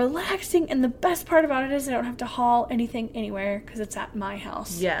relaxing. And the best part about it is I don't have to haul anything anywhere, because it's at my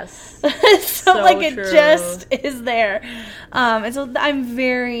house. Yes. so like, it just is there. And so I'm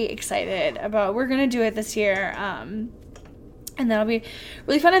very excited about, we're going to do it this year. And that'll be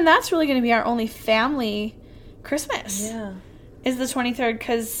really fun. And that's really going to be our only family Christmas. Yeah. Is the 23rd,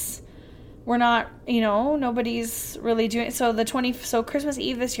 because we're not, nobody's really doing it. So so Christmas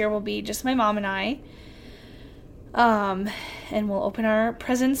Eve this year will be just my mom and I. And we'll open our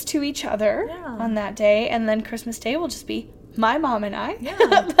presents to each other on that day. And then Christmas Day will just be my mom and I. Yeah.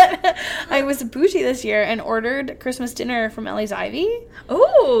 But I was bougie this year and ordered Christmas dinner from Ellie's Ivy.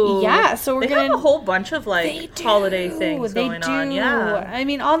 Oh. Yeah, so we're they gonna have a whole bunch of like holiday things going on. Yeah. I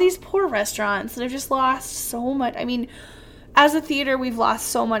mean, all these poor restaurants that have just lost so much. I mean, as a theater, we've lost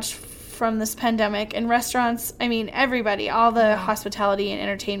so much from this pandemic, and restaurants, I mean, everybody, all the hospitality and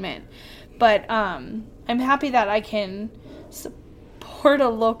entertainment. But I'm happy that I can support a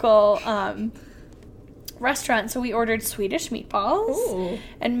local restaurant. So we ordered Swedish meatballs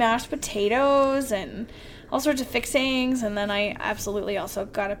and mashed potatoes and all sorts of fixings, and then I absolutely also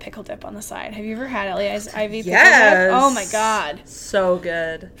got a pickle dip on the side. Have you ever had Ellie's Ivy pickle dip? Oh my god. So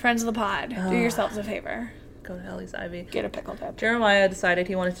good. Friends of the pod, do yourselves a favor. Go to Ellie's Ivy. Get a pickle dip. Jeremiah decided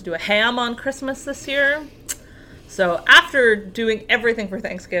he wanted to do a ham on Christmas this year. So after doing everything for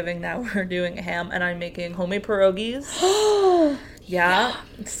Thanksgiving, now we're doing a ham, and I'm making homemade pierogies. Yeah.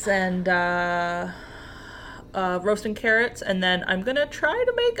 And roasting carrots, and then I'm gonna try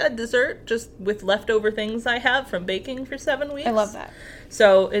to make a dessert just with leftover things I have from baking for 7 weeks. I love that.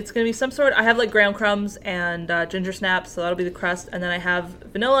 So it's gonna be some sort. I have like graham crumbs and ginger snaps, so that'll be the crust, and then I have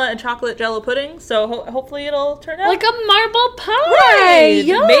vanilla and chocolate Jello pudding. So hopefully it'll turn out like a marble pie. Right.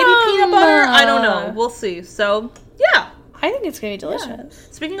 Yum. Maybe peanut butter. I don't know. We'll see. So yeah. I think it's gonna be delicious.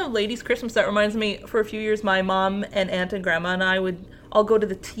 Yeah. Speaking of ladies' Christmas, that reminds me. For a few years, my mom and aunt and grandma and I would all go to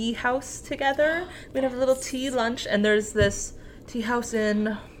the tea house together. We'd have a little tea lunch, and there's this tea house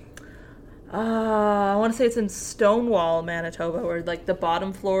in, I want to say it's in Stonewall, Manitoba, where like the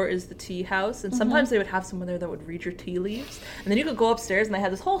bottom floor is the tea house, and sometimes they would have someone there that would read your tea leaves, and then you could go upstairs, and they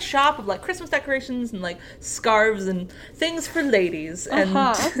had this whole shop of like Christmas decorations and like scarves and things for ladies, and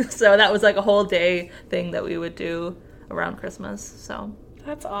so that was like a whole day thing that we would do around Christmas. So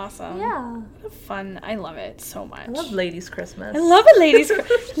that's awesome. Yeah. What fun. I love it so much. I love ladies' Christmas. I love a ladies'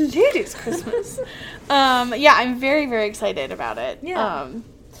 Christmas. Yeah, I'm very, very excited about it. Yeah.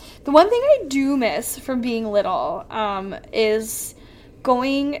 The one thing I do miss from being little is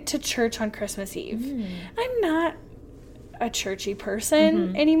going to church on Christmas Eve. I'm not a churchy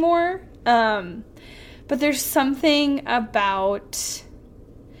person anymore, but there's something about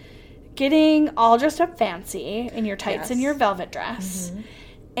getting all dressed up fancy in your tights and your velvet dress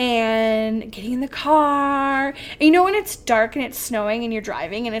and getting in the car. And you know when it's dark and it's snowing and you're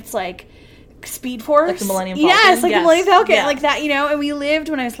driving and it's like Speed Force? Like the Millennium Falcon? Yes, like the Millennium Falcon. Yeah. Like that, you know. And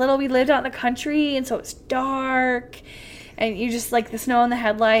when I was little, we lived out in the country, and so it's dark. And you just like the snow and the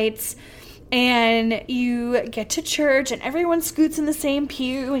headlights. And you get to church, and everyone scoots in the same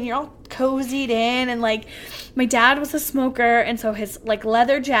pew, and you're all cozied in. And like, my dad was a smoker, and so his like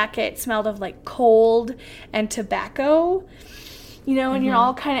leather jacket smelled of like cold and tobacco, you know. And you're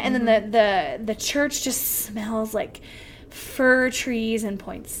all kind of, and then the church just smells like fir trees and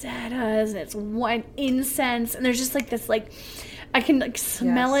poinsettias, and it's one incense, and there's just like this like, I can like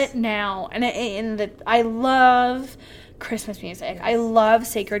smell it now, and I love Christmas music. I love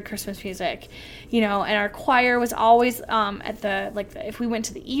sacred Christmas music, you know. And our choir was always at the if we went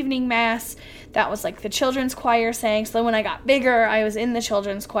to the evening mass, that was like the children's choir sang. So then when I got bigger, I was in the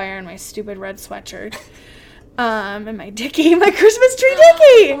children's choir in my stupid red sweatshirt, and my Christmas tree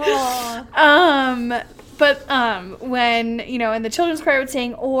dickie. But when, you know, and the children's choir would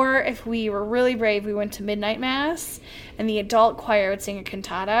sing, or if we were really brave, we went to midnight mass, and the adult choir would sing a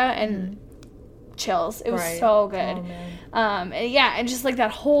cantata, and chills. It was so good. Oh, man. And yeah, and just like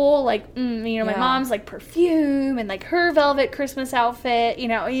that whole like, you know, my mom's like perfume and like her velvet Christmas outfit, you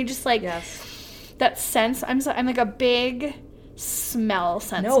know, and you just like that sense. I'm like a big smell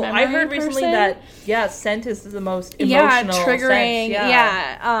sense. No, I heard recently that scent is the most emotional, triggering.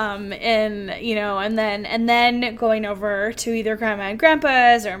 Sense. And you know, and then going over to either Grandma and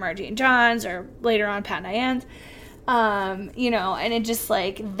Grandpa's or Margie and John's or later on Pat and Diane's. You know, and it just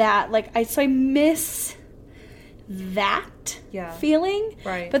like that, like I miss that feeling.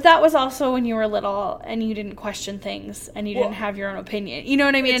 Right. But that was also when you were little and you didn't question things and you didn't have your own opinion. You know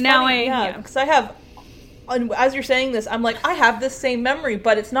what I mean? And now because I have, as you're saying this, I'm like, I have this same memory,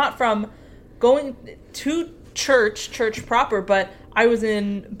 but it's not from going to church proper, but I was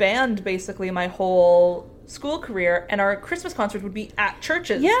in band basically my whole school career, and our Christmas concerts would be at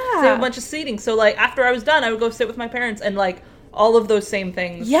churches. Yeah. So they have a bunch of seating. So like after I was done, I would go sit with my parents, and like all of those same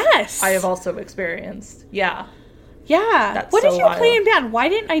things. Yes. I have also experienced. Yeah. Yeah. That's what so did you wild. play in band? Why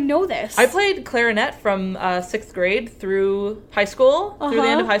didn't I know this? I played clarinet from 6th grade through high school, through the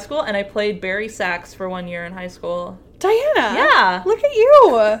end of high school, and I played bari sax for 1 year in high school. Diana. Yeah. Look at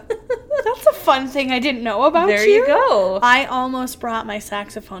you. That's a fun thing I didn't know about There you go. I almost brought my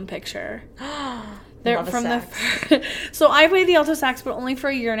saxophone picture They're Love a from sax. the. So I played the alto sax, but only for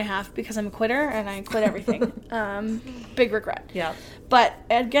a year and a half because I'm a quitter and I quit everything. Big regret. Yeah. But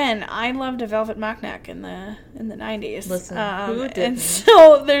again, I loved a velvet mock neck in the 90s. Listen, who didn't? And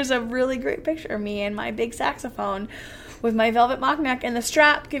so there's a really great picture of me and my big saxophone with my velvet mock neck and the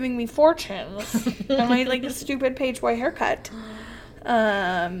strap giving me fortunes and my like stupid page boy haircut.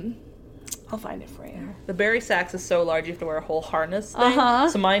 I'll find it for you. The Barry sax is so large you have to wear a whole harness thing. Uh-huh.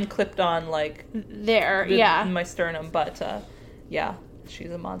 So mine clipped on like There, yeah. my sternum, but yeah,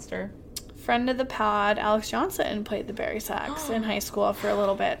 she's a monster. Friend of the pod, Alex Johnson, played the Barry sax in high school for a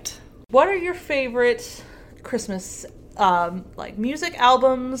little bit. What are your favorite Christmas like music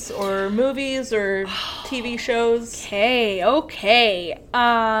albums or movies or TV shows? Okay.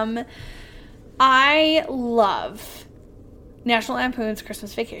 I love National Lampoon's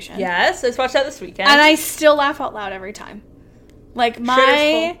Christmas Vacation. Yes, let's watch that this weekend. And I still laugh out loud every time. Like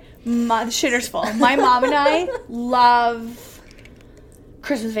Shitter's full. My mom and I love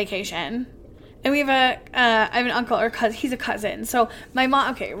Christmas Vacation. And we have I have an uncle or cousin. He's a cousin. So my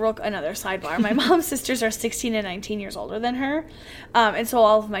mom, another sidebar. My mom's sisters are 16 and 19 years older than her. And so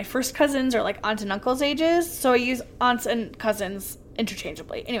all of my first cousins are like aunt and uncle's ages. So I use aunts and cousins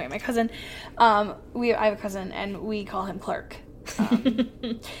interchangeably. Anyway, my cousin, I have a cousin and we call him Clark.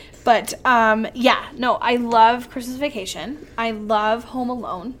 I love Christmas Vacation. I love Home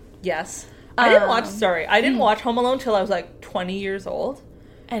Alone. Yes. I didn't watch Home Alone till I was like 20 years old.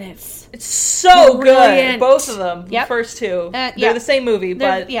 And it's so brilliant. good. Both of them. Yep. The first two. Yeah. They're the same movie,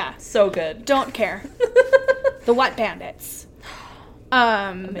 but so good. Don't care. The Wet Bandits.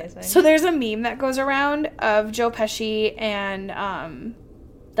 Amazing. So there's a meme that goes around of Joe Pesci and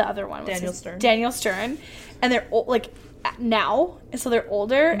the other one. Daniel Stern. And they're like now. So they're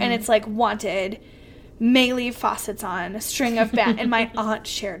older and it's like wanted. May leave faucets on, a string of and my aunt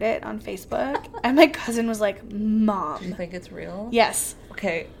shared it on Facebook. And my cousin was like, Mom. You think it's real? Yes.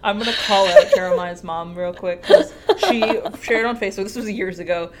 Okay, I'm going to call out Jeremiah's mom real quick because she shared on Facebook, this was years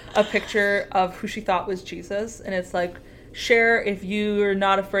ago, a picture of who she thought was Jesus. And it's like, share if you're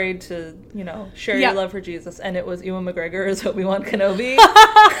not afraid to, share your love for Jesus. And it was Ewan McGregor as Obi-Wan Kenobi.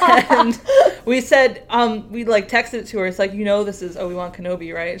 And we said, we like texted it to her. It's like, this is Obi-Wan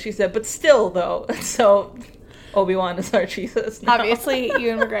Kenobi, right? And she said, but still though. So Obi-Wan is our Jesus now. Obviously,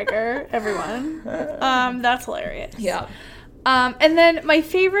 Ewan McGregor, everyone. That's hilarious. Yeah. And then my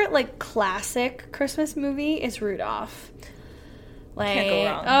favorite, like, classic Christmas movie is Rudolph. Like, can't go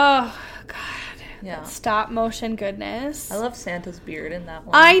wrong. Oh, God. Yeah. Stop motion goodness. I love Santa's beard in that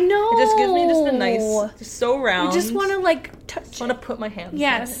one. I know. It just gives me just a nice, just so round. You just want to, like, touch just want to put my hands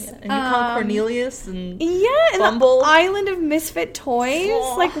yes. in it. And you call Cornelius and Bumble. And the island of misfit toys.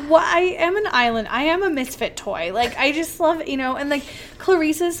 Oh. Like, what? I am an island. I am a misfit toy. Like, I just love, and, like,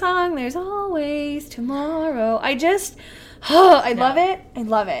 Clarice's song, There's Always Tomorrow. I love it. I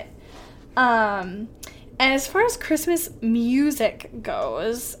love it. And as far as Christmas music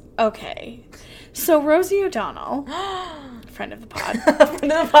goes, okay. So Rosie O'Donnell, friend of the pod. Friend of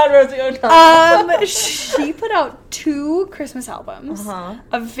the pod, Rosie O'Donnell. She put out 2 Christmas albums. Uh-huh.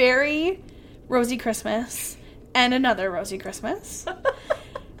 A very Rosie Christmas and another Rosie Christmas.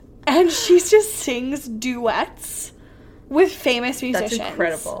 And she just sings duets with famous musicians. That's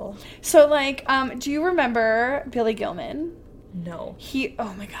incredible. So, like, do you remember Billy Gilman? No.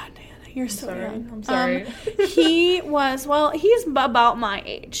 Oh my God, Diana, you're so young. I'm sorry. He's about my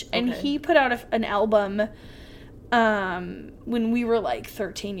age, and he put out an album when we were like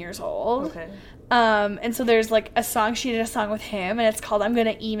 13 years old. Okay. And so there's like she did a song with him, and it's called I'm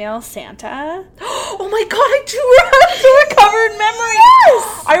Gonna Email Santa. Oh my God, I do recovered memory.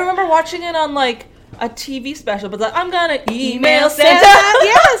 Yes! I remember watching it on like a TV special, but like, I'm gonna email Santa.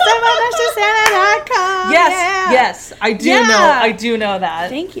 Yes, I'm on Santa.com. Yes, I do know that.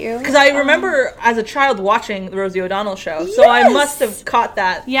 Thank you. Because I remember as a child watching the Rosie O'Donnell show, so I must have caught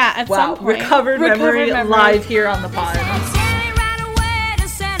that. Yeah, at some point. Recovered memory live here on the pod.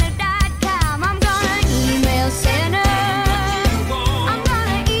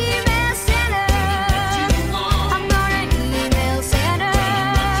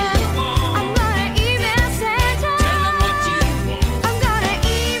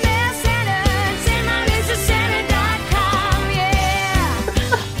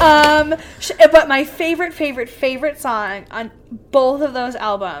 But my favorite song on both of those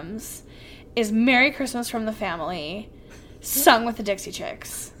albums is Merry Christmas from the Family, sung with the Dixie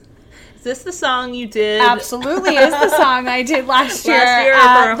Chicks. Is this the song you did? Absolutely is the song I did last year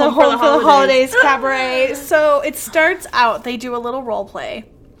at the Home for the Holidays Cabaret. So it starts out, they do a little role play.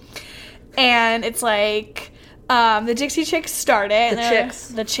 And it's like, The Dixie Chicks started.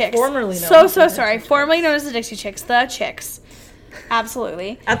 The Chicks. Formerly known So sorry. Formerly known as the Dixie Chicks. The Chicks.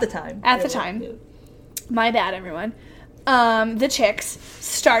 Absolutely. At the time. My bad, everyone. The Chicks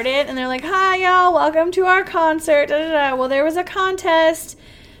started, and they're like, hi, y'all, welcome to our concert. Da, da, da. Well, there was a contest,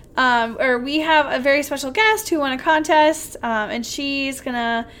 or we have a very special guest who won a contest, and she's going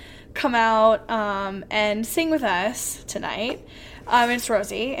to come out and sing with us tonight. It's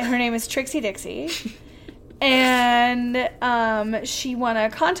Rosie, and her name is Trixie Dixie. And she won a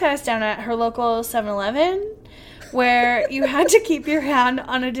contest down at her local 7-Eleven where you had to keep your hand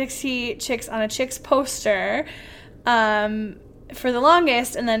on a Dixie Chicks, on a Chicks poster for the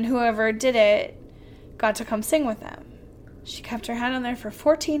longest, and then whoever did it got to come sing with them. She kept her hand on there for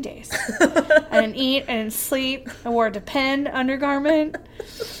 14 days. I didn't eat, I didn't sleep, I wore a Depend undergarment.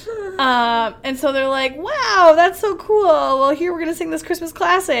 And so they're like, wow, that's so cool. Well, here we're going to sing this Christmas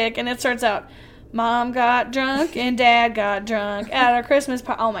classic. And it starts out, Mom got drunk and Dad got drunk at our Christmas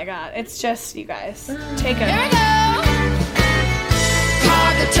party. Oh my God. It's just, you guys, take it. Here we go.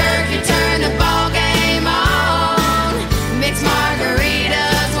 Carve the turkey, turn the ball game on. Mix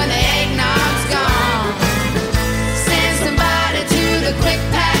margaritas when the eggnog's gone. Send somebody to the quick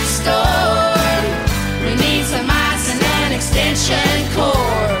pack store. We need some ice and an extension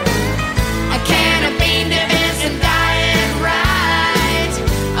cord. A can of bean dip and some diet right.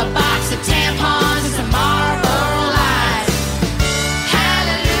 A box of tampons and some Marlboro Lights.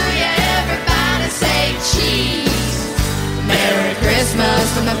 Hallelujah, everybody say cheese. Merry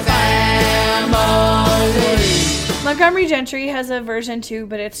Christmas from the family. Montgomery Gentry has a version too,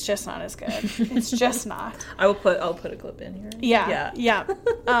 but it's just not as good. It's just not. I'll put a clip in here. Yeah.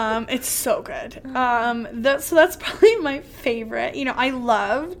 It's so good. So that's probably my favorite. You know, I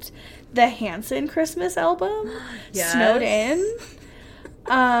loved the Hanson Christmas album, Yes. Snowed In,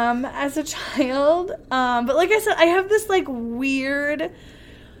 as a child. But like I said, I have this like weird,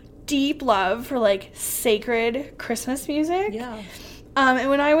 deep love for like sacred Christmas music. Yeah. And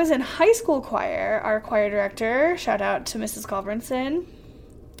when I was in high school choir, our choir director, shout out to Mrs. Culbrinson,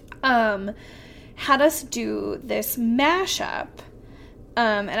 had us do this mashup.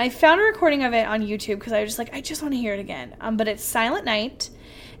 And I found a recording of it on YouTube because I was just like, I just want to hear it again. But it's Silent Night.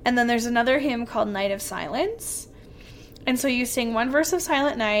 And then there's another hymn called Night of Silence. And so you sing one verse of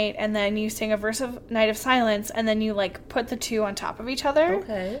Silent Night, and then you sing a verse of Night of Silence, and then you, like, put the two on top of each other.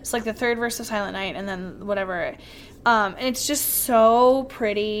 Okay. It's like the third verse of Silent Night, and then whatever. And it's just so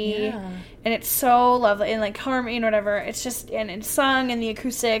pretty. Yeah. And it's so lovely. And, like, harmony and whatever. It's just, and it's sung, and the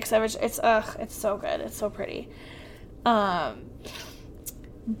acoustics. It's so good. It's so pretty. But,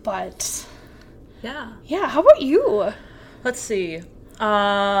 Yeah. yeah, how about you? Let's see.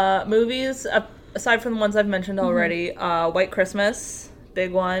 Movies, aside from the ones I've mentioned already, White Christmas,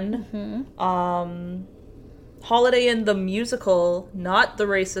 big one. Holiday Inn, the musical, not the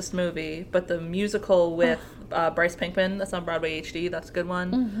racist movie, but the musical with Bryce Pinkman. That's on Broadway HD. That's a good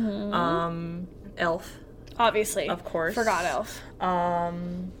one. Elf. Obviously. Of course. Forgot Elf. Oh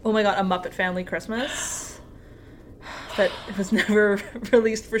my god, A Muppet Family Christmas. That was never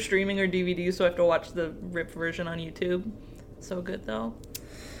released for streaming or DVD, so I have to watch the ripped version on YouTube. So good, though.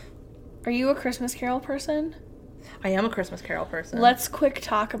 Are you a Christmas Carol person? I am a Christmas Carol person. Let's quick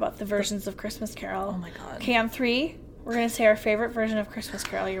talk about the versions of Christmas Carol. Oh my god. Okay, on 3, we're going to say our favorite version of Christmas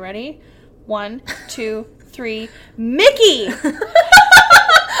Carol. You ready? 1, 2, 3. Mickey! I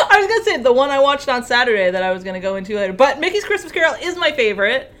was going to say the one I watched on Saturday that I was going to go into later. But Mickey's Christmas Carol is my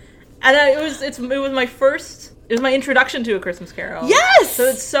favorite. And it was my first... It was my introduction to A Christmas Carol. Yes! So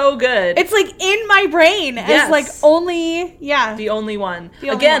it's so good. It's like in my brain as like only, the only one. The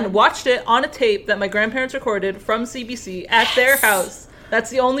only one. Watched it on a tape that my grandparents recorded from CBC at their house. That's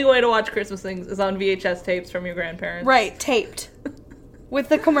the only way to watch Christmas things is on VHS tapes from your grandparents. Right, taped. With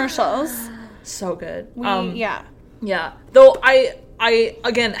the commercials. So good. Yeah. Yeah. Though I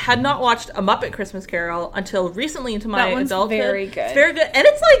again had not watched A Muppet Christmas Carol until recently into my That one's adulthood. very good. It's very good. And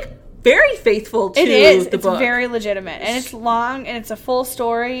it's like very faithful to It is. the It's book. very legitimate. And it's long and it's a full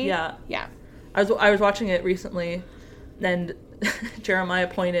story. Yeah. Yeah. I was watching it recently, and Jeremiah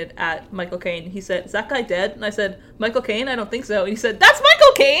pointed at Michael Caine. He said, "Is that guy dead?" And I said, "Michael Caine? I don't think so." And he said, "That's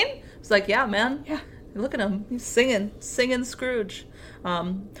Michael Caine." I was like, "Yeah, man. Yeah. Look at him. He's singing Scrooge."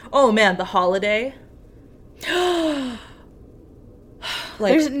 Oh man, The Holiday.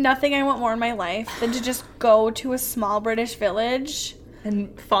 There's nothing I want more in my life than to just go to a small British village.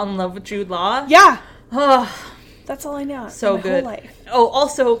 And fall in love with Jude Law. Yeah. Oh, That's all I know. so my good. Whole life. Oh,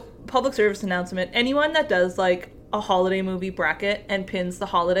 also, public service announcement. Anyone that does, like, a holiday movie bracket and pins The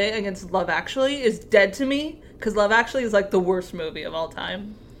Holiday against Love Actually is dead to me, because Love Actually is, like, the worst movie of all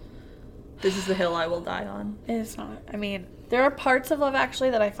time. This is the hill I will die on. It's not. I mean, there are parts of Love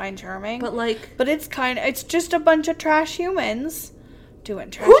Actually that I find charming. But like, But it's just a bunch of trash humans doing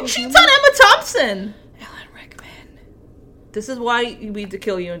trash. who cheats on Emma Thompson? Alan Rickman. This is why we need to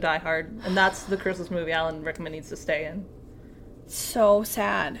kill you and Die Hard, and that's the Christmas movie Alan Rickman needs to stay in. So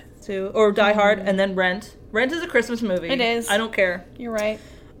sad. Too, or Die Hard, and then Rent. Rent is a Christmas movie. It is. I don't care. You're right.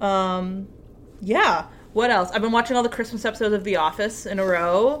 Yeah. What else? I've been watching all the Christmas episodes of The Office in a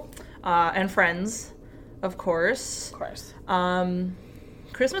row, and Friends, of course. Of course.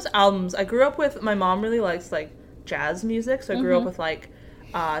 Christmas albums. I grew up with, my mom really likes like jazz music, so I grew up with like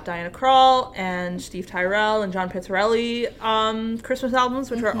Diana Krall and Steve Tyrell and John Pizzarelli Christmas albums,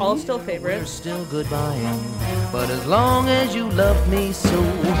 which are all still We're favorites. still goodbying, but as long as you love me so,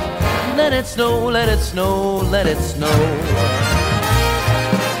 let it snow, let it snow, let it snow.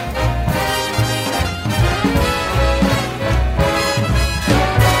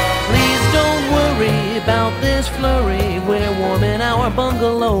 About this flurry, we're warm in our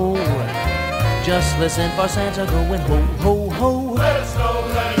bungalow. Just listen for Santa going ho, ho, ho. Let it snow,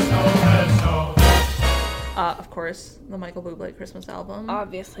 let it snow, let it snow. Of course, the Michael Bublé Christmas album.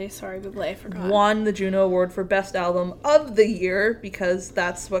 Obviously. Sorry, Bublé. Forgot. Won the Juno Award for Best Album of the Year because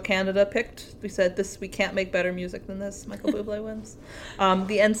that's what Canada picked. We said we can't make better music than this. Michael Bublé wins.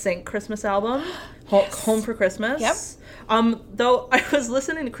 The NSYNC Christmas album, Home for Christmas. Yep. Though I was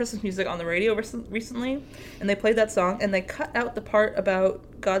listening to Christmas music on the radio recently, and they played that song, and they cut out the part about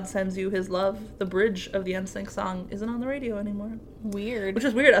God sends you his love. The bridge of the NSYNC song isn't on the radio anymore. Weird. Which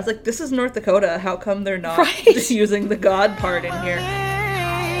is weird. I was like, this is North Dakota. How come they're not Right. using the God part in here?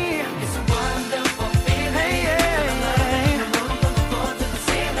 It's a wonderful feeling. The moon from the floor to the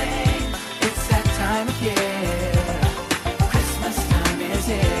ceiling. It's that time of year. Christmas time is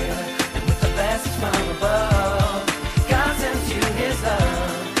here. And with the message from above, God sends you his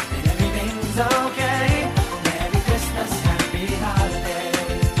love. And everything's okay. Merry Christmas, happy holiday.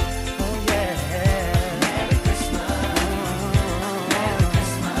 Oh yeah. Merry Christmas. Merry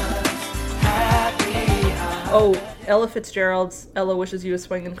Christmas. Happy holiday. Oh, Ella Fitzgerald's Ella Wishes You a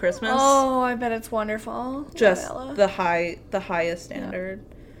Swingin' Christmas. Oh, I bet it's wonderful. Just Ella. the highest standard.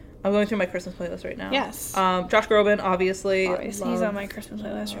 I'm going through my Christmas playlist right now. Yes. Josh Groban, obviously. Obviously, he's on my Christmas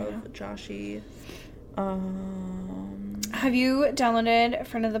playlist right now. Love Joshy. Have you downloaded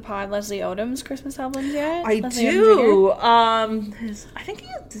friend of the pod Leslie Odom's Christmas albums yet? I Leslie Odom do. I think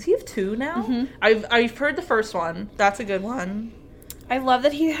does he have two now? Mm-hmm. I've heard the first one. That's a good one. I love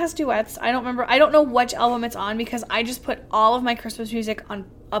that he has duets. I don't know which album it's on because I just put all of my Christmas music on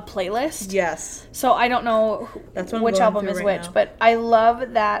a playlist. Yes. So I don't know That's what I'm which going album through is right which, now. but I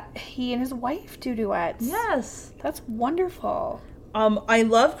love that he and his wife do duets. Yes. That's wonderful. I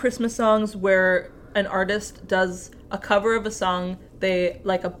love Christmas songs where an artist does a cover of a song, they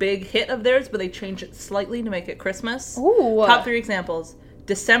like a big hit of theirs, but they change it slightly to make it Christmas. Ooh. Top 3 examples.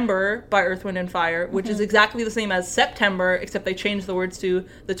 December by Earth, Wind, and Fire, which is exactly the same as September, except they changed the words to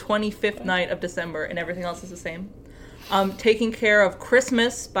the 25th night of December, and everything else is the same. Taking Care of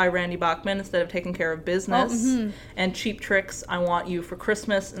Christmas by Randy Bachman instead of Taking Care of Business. And Cheap Tricks, I Want You for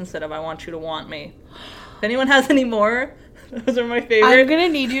Christmas instead of I Want You to Want Me. If anyone has any more, those are my favorite. I'm gonna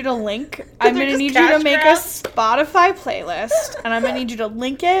need you to link. I'm they're gonna just need you cash to make a grabs. Spotify playlist, and I'm gonna need you to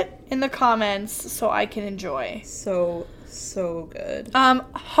link it in the comments so I can enjoy. So good.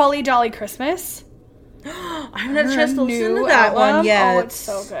 Holly Jolly Christmas. I haven't had a chance to Her listen new to that album. one yet. Oh, it's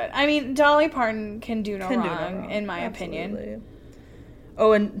so good. I mean, Dolly Parton can do no Can do no wrong, wrong, in my opinion. absolutely.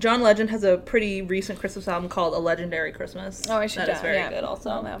 Oh, and John Legend has a pretty recent Christmas album called A Legendary Christmas. Oh, I should. That is very good also.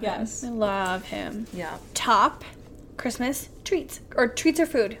 I love Yes. him. I love him. Yeah. Top Christmas treats or treats or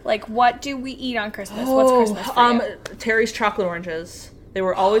food. Like, what do we eat on Christmas? What's Christmas for you? Terry's chocolate oranges. They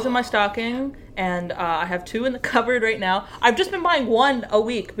were always in my stocking, and I have 2 in the cupboard right now. I've just been buying 1 a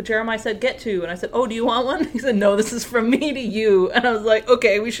week, but Jeremiah said, get 2. And I said, oh, do you want one? He said, no, this is from me to you. And I was like,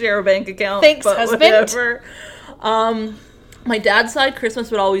 okay, we share a bank account. Thanks, but husband. Whatever. My dad's side,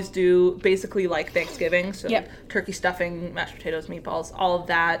 Christmas would always do basically like Thanksgiving. So Yep. turkey stuffing, mashed potatoes, meatballs, all of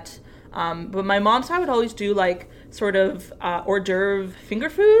that. But my mom's side would always do like sort of hors d'oeuvre finger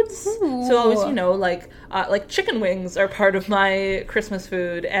foods. So always, like chicken wings are part of my Christmas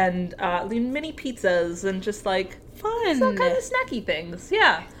food, and mini pizzas and just like Fun. some kind of snacky things.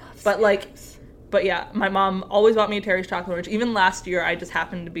 Yeah, but yeah, my mom always bought me a Terry's chocolate orange. Even last year, I just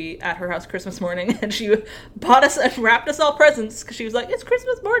happened to be at her house Christmas morning, and she bought us and wrapped us all presents because she was like, "It's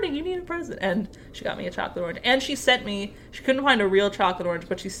Christmas morning, you need a present." And she got me a chocolate orange, and she couldn't find a real chocolate orange,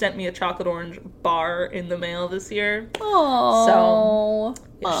 but she sent me a chocolate orange bar in the mail this year. Oh.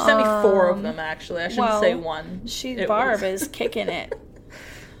 Yeah, she sent me 4 of them actually. I shouldn't say 1. Barb was- is kicking it.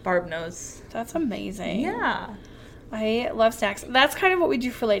 Barb knows. That's amazing. Yeah. I love snacks. That's kind of what we do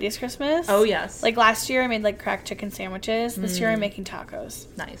for Ladies' Christmas. Oh, yes. Like last year I made like cracked chicken sandwiches. This year I'm making tacos.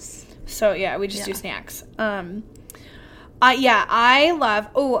 Nice. So yeah, we just do snacks. I love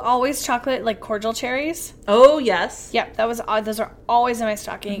always chocolate like cordial cherries. Oh, yes. Yep, those are always in my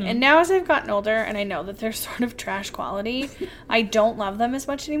stocking. And now as I've gotten older and I know that they're sort of trash quality, I don't love them as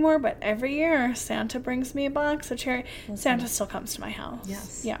much anymore, but every year Santa brings me a box of cherry. Santa still comes to my house.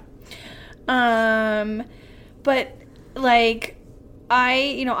 Yes. Yeah. But like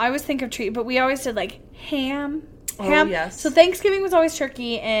I always think of treat, but we always did like ham. Oh, yes. So Thanksgiving was always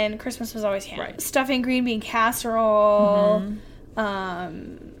turkey and Christmas was always ham. Right. Stuffing green bean casserole,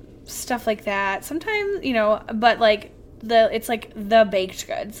 stuff like that. Sometimes, but like it's like the baked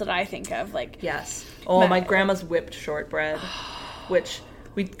goods that I think of. Like Yes. Oh, my grandma's whipped shortbread, which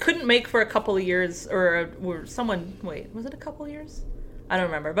we couldn't make for a couple of years, or was it a couple of years? I don't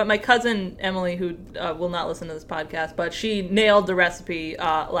remember. But my cousin, Emily, who will not listen to this podcast, but she nailed the recipe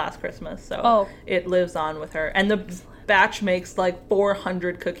last Christmas. So it lives on with her. And the batch makes like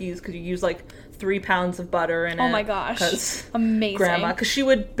 400 cookies because you use like 3 pounds of butter in it. Oh my gosh. Amazing. Grandma, because she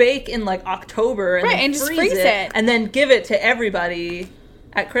would bake in like October and, then just freeze it. And then give it to everybody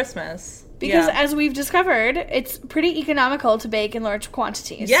at Christmas. Because as we've discovered, it's pretty economical to bake in large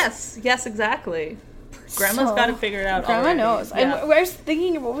quantities. Yes, exactly. Grandma's got to figure it out. Grandma already. knows. Yeah. I was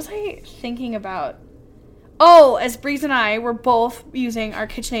thinking, what was I thinking about? Oh, as Breeze and I were both using our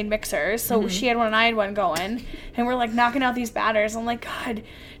KitchenAid mixers, so she had one and I had one going, and we're like knocking out these batters. I'm like, God,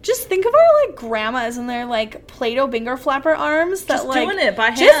 just think of our like grandmas and their like Play-Doh bingo flapper arms that Just like doing it by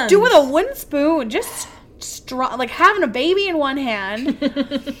hand. just do with a wooden spoon, just strong, like having a baby in one hand.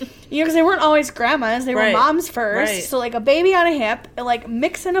 Because they weren't always grandmas, they were moms first. Right. So like a baby on a hip, like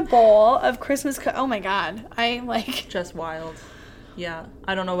mixing a bowl of Christmas. Oh my God, I like just wild. Yeah,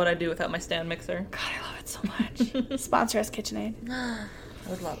 I don't know what I'd do without my stand mixer. God, I love it so much. Sponsor us, KitchenAid.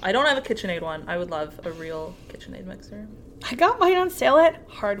 I don't have a KitchenAid one. I would love a real KitchenAid mixer. I got mine on sale at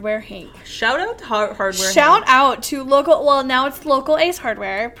Hardware Hank. Shout out to Hardware Shout out to local, well, now it's Local Ace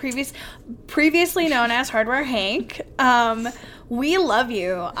Hardware, previously known as Hardware Hank. We love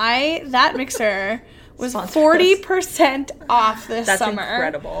you. That mixer was 40% off this summer. That's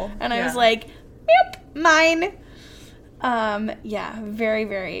incredible. And I was like, yep, mine. Very,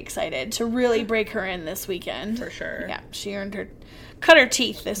 very excited to really break her in this weekend. For sure. Yeah, she cut her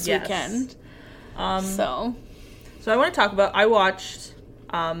teeth this weekend. So I want to talk about, I watched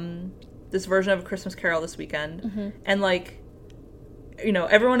this version of A Christmas Carol this weekend, and like,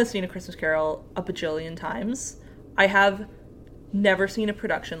 everyone has seen A Christmas Carol a bajillion times. I have never seen a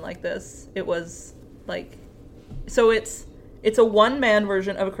production like this. It was like, so it's a one-man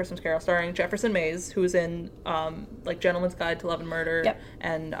version of A Christmas Carol starring Jefferson Mays, who's in like Gentleman's Guide to Love and Murder,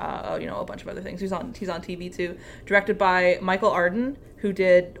 and a bunch of other things. He's on TV too. Directed by Michael Arden, who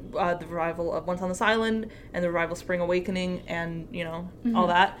did the revival of Once on This Island and the revival Spring Awakening, and all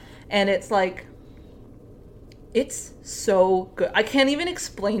that. And it's like, it's so good. I can't even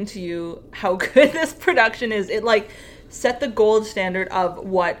explain to you how good this production is. It like set the gold standard of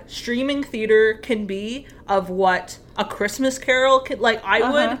what streaming theater can be, of what A Christmas Carol can, like, I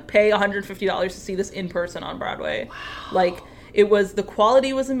would pay $150 to see this in person on Broadway. Wow. Like, the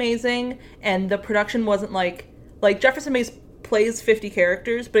quality was amazing, and the production wasn't like Jefferson Mays plays 50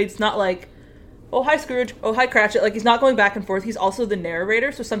 characters, but it's not like, oh, hi Scrooge, oh, hi Cratchit. Like, he's not going back and forth. He's also the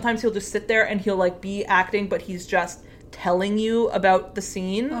narrator, so sometimes he'll just sit there and he'll like be acting, but he's just telling you about the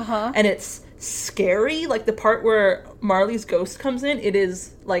scene, and it's scary. Like, the part where Marley's ghost comes in, it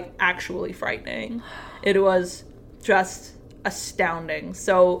is like actually frightening. It was just astounding.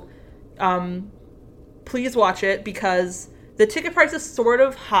 So please watch it, because the ticket price is sort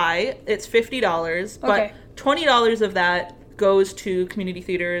of high. It's $50, but $20 of that goes to community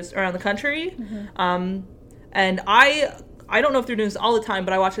theaters around the country. And I don't know if they're doing this all the time,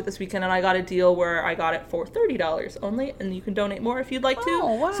 but I watched it this weekend, and I got a deal where I got it for $30 only, and you can donate more if you'd like to.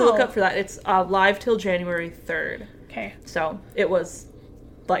 Oh, wow. So look up for that. It's live till January 3rd. Okay. So it was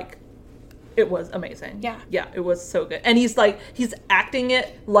amazing. Yeah. Yeah, it was so good. And he's acting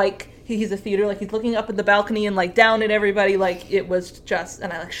it like he's a theater, like he's looking up at the balcony and like down at everybody. Like, it was just,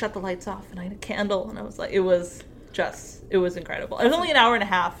 and I like shut the lights off and I had a candle, and I was like, it was incredible. It was only an hour and a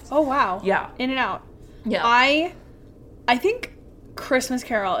half. Oh, wow. Yeah. In and out. Yeah. I think Christmas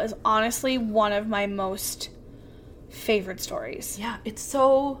Carol is honestly one of my most favorite stories. Yeah, it's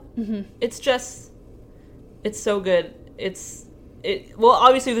so, it's so good. Well,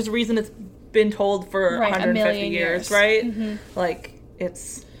 obviously there's a reason it's been told for 150 years, right? Like,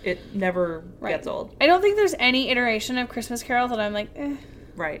 it never gets old. I don't think there's any iteration of Christmas Carol that I'm like,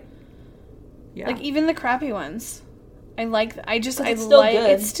 Right. Yeah. Like, even the crappy ones.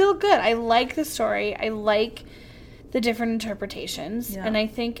 It's still good. I like the story. I like the different interpretations. Yeah. And I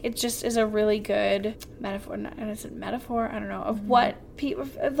think it just is a really good metaphor. Is it metaphor? I don't know. Of what people,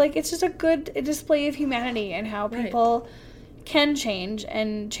 like, it's just a good display of humanity and how people can change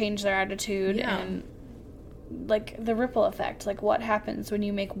and change their attitude and, like, the ripple effect. Like, what happens when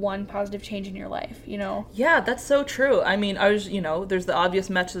you make one positive change in your life, you know? Yeah, that's so true. I mean, there's the obvious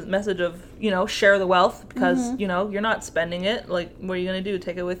message of, share the wealth because, you're not spending it. Like, what are you going to do?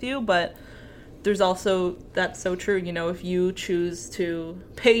 Take it with you? But there's also, that's so true. If you choose to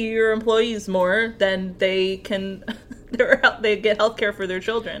pay your employees more, then they can, they get healthcare for their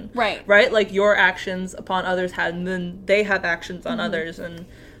children. Right. Right? Like, your actions upon others and then they have actions on others, and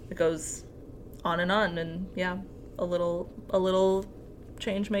it goes on, and a little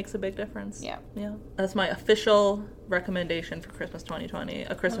change makes a big difference. Yeah. That's my official recommendation for Christmas 2020.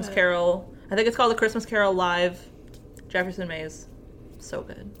 A Christmas Carol. I think it's called A Christmas Carol Live. Jefferson Mays. So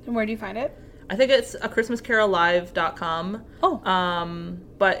good. And where do you find it? I think it's achristmascarollive.com. Oh.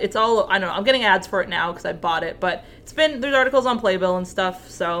 But it's all, I don't know, I'm getting ads for it now because I bought it, but there's articles on Playbill and stuff,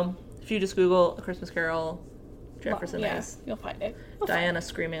 so if you just Google A Christmas Carol, Jefferson Mays. You'll find it. Diana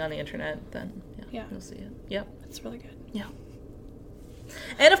screaming on the internet, then you'll see it. Yep. It's really good. Yeah.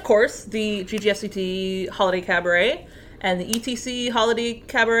 And of course, the GGFCT Holiday Cabaret and the ETC Holiday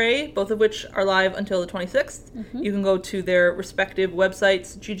Cabaret, both of which are live until the 26th. You can go to their respective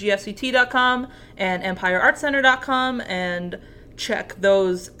websites, ggfct.com and empireartscenter.com, and check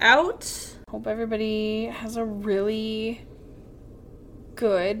those out. Hope everybody has a really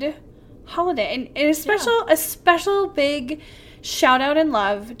good holiday. And a special big shout out and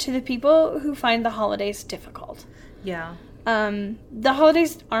love to the people who find the holidays difficult. Yeah. The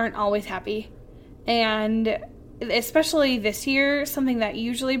holidays aren't always happy. And especially this year, something that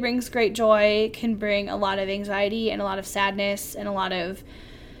usually brings great joy can bring a lot of anxiety and a lot of sadness and a lot of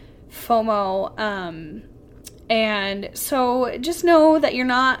FOMO. And so just know that you're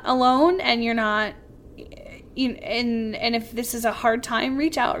not alone, and you're not, and if this is a hard time,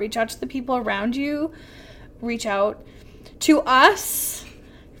 reach out to the people around you, reach out to us.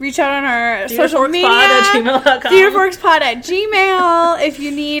 Reach out on our social media. TheaterForksPod@gmail.com. TheaterForksPod@gmail. If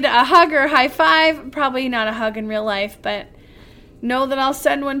you need a hug or a high five, probably not a hug in real life, but know that I'll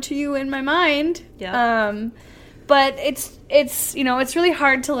send one to you in my mind. Yeah. But it's really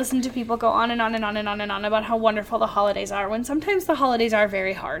hard to listen to people go on and on and on and on and on about how wonderful the holidays are, when sometimes the holidays are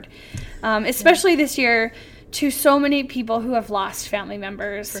very hard. Especially this year, to so many people who have lost family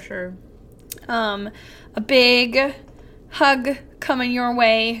members. For sure. A big hug coming your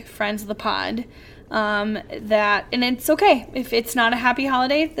way, friends of the pod. And it's okay. If it's not a happy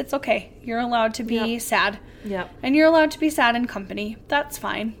holiday, that's okay. You're allowed to be sad. Yep. And you're allowed to be sad in company. That's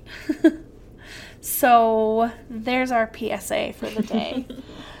fine. So there's our PSA for the day.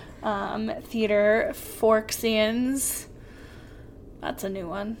 Theater Forksians. That's a new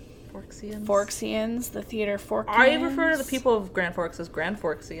one. Forksians, the Theater Forksians. I refer to the people of Grand Forks as Grand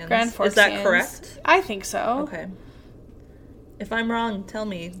Forksians. Grand Forksians. Is that correct? I think so. Okay. If I'm wrong, tell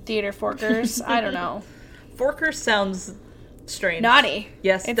me. Theater Forkers. I don't know. Forkers sounds strange. Naughty.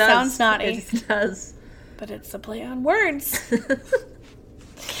 Yes, it does. sounds naughty. It does. But it's a play on words.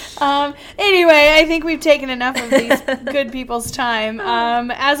 Anyway, I think we've taken enough of these good people's time.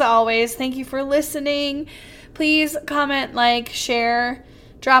 As always, thank you for listening. Please comment, like, share,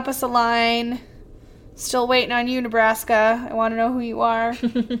 drop us a line. Still waiting on you, Nebraska. I want to know who you are.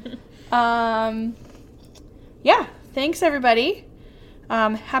 Yeah, thanks, everybody.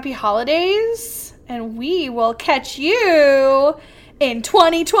 Happy holidays, and we will catch you in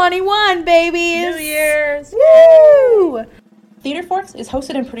 2021, babies. New Year's. Woo! Theater Forks is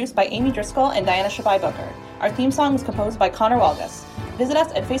hosted and produced by Amy Driscoll and Diana Shabai Booker. Our theme song was composed by Connor Walgus. Visit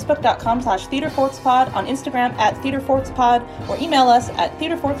us at facebook.com/TheaterForksPod, on Instagram @TheaterForksPod, or email us at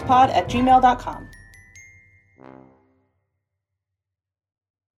theaterforkspod@gmail.com.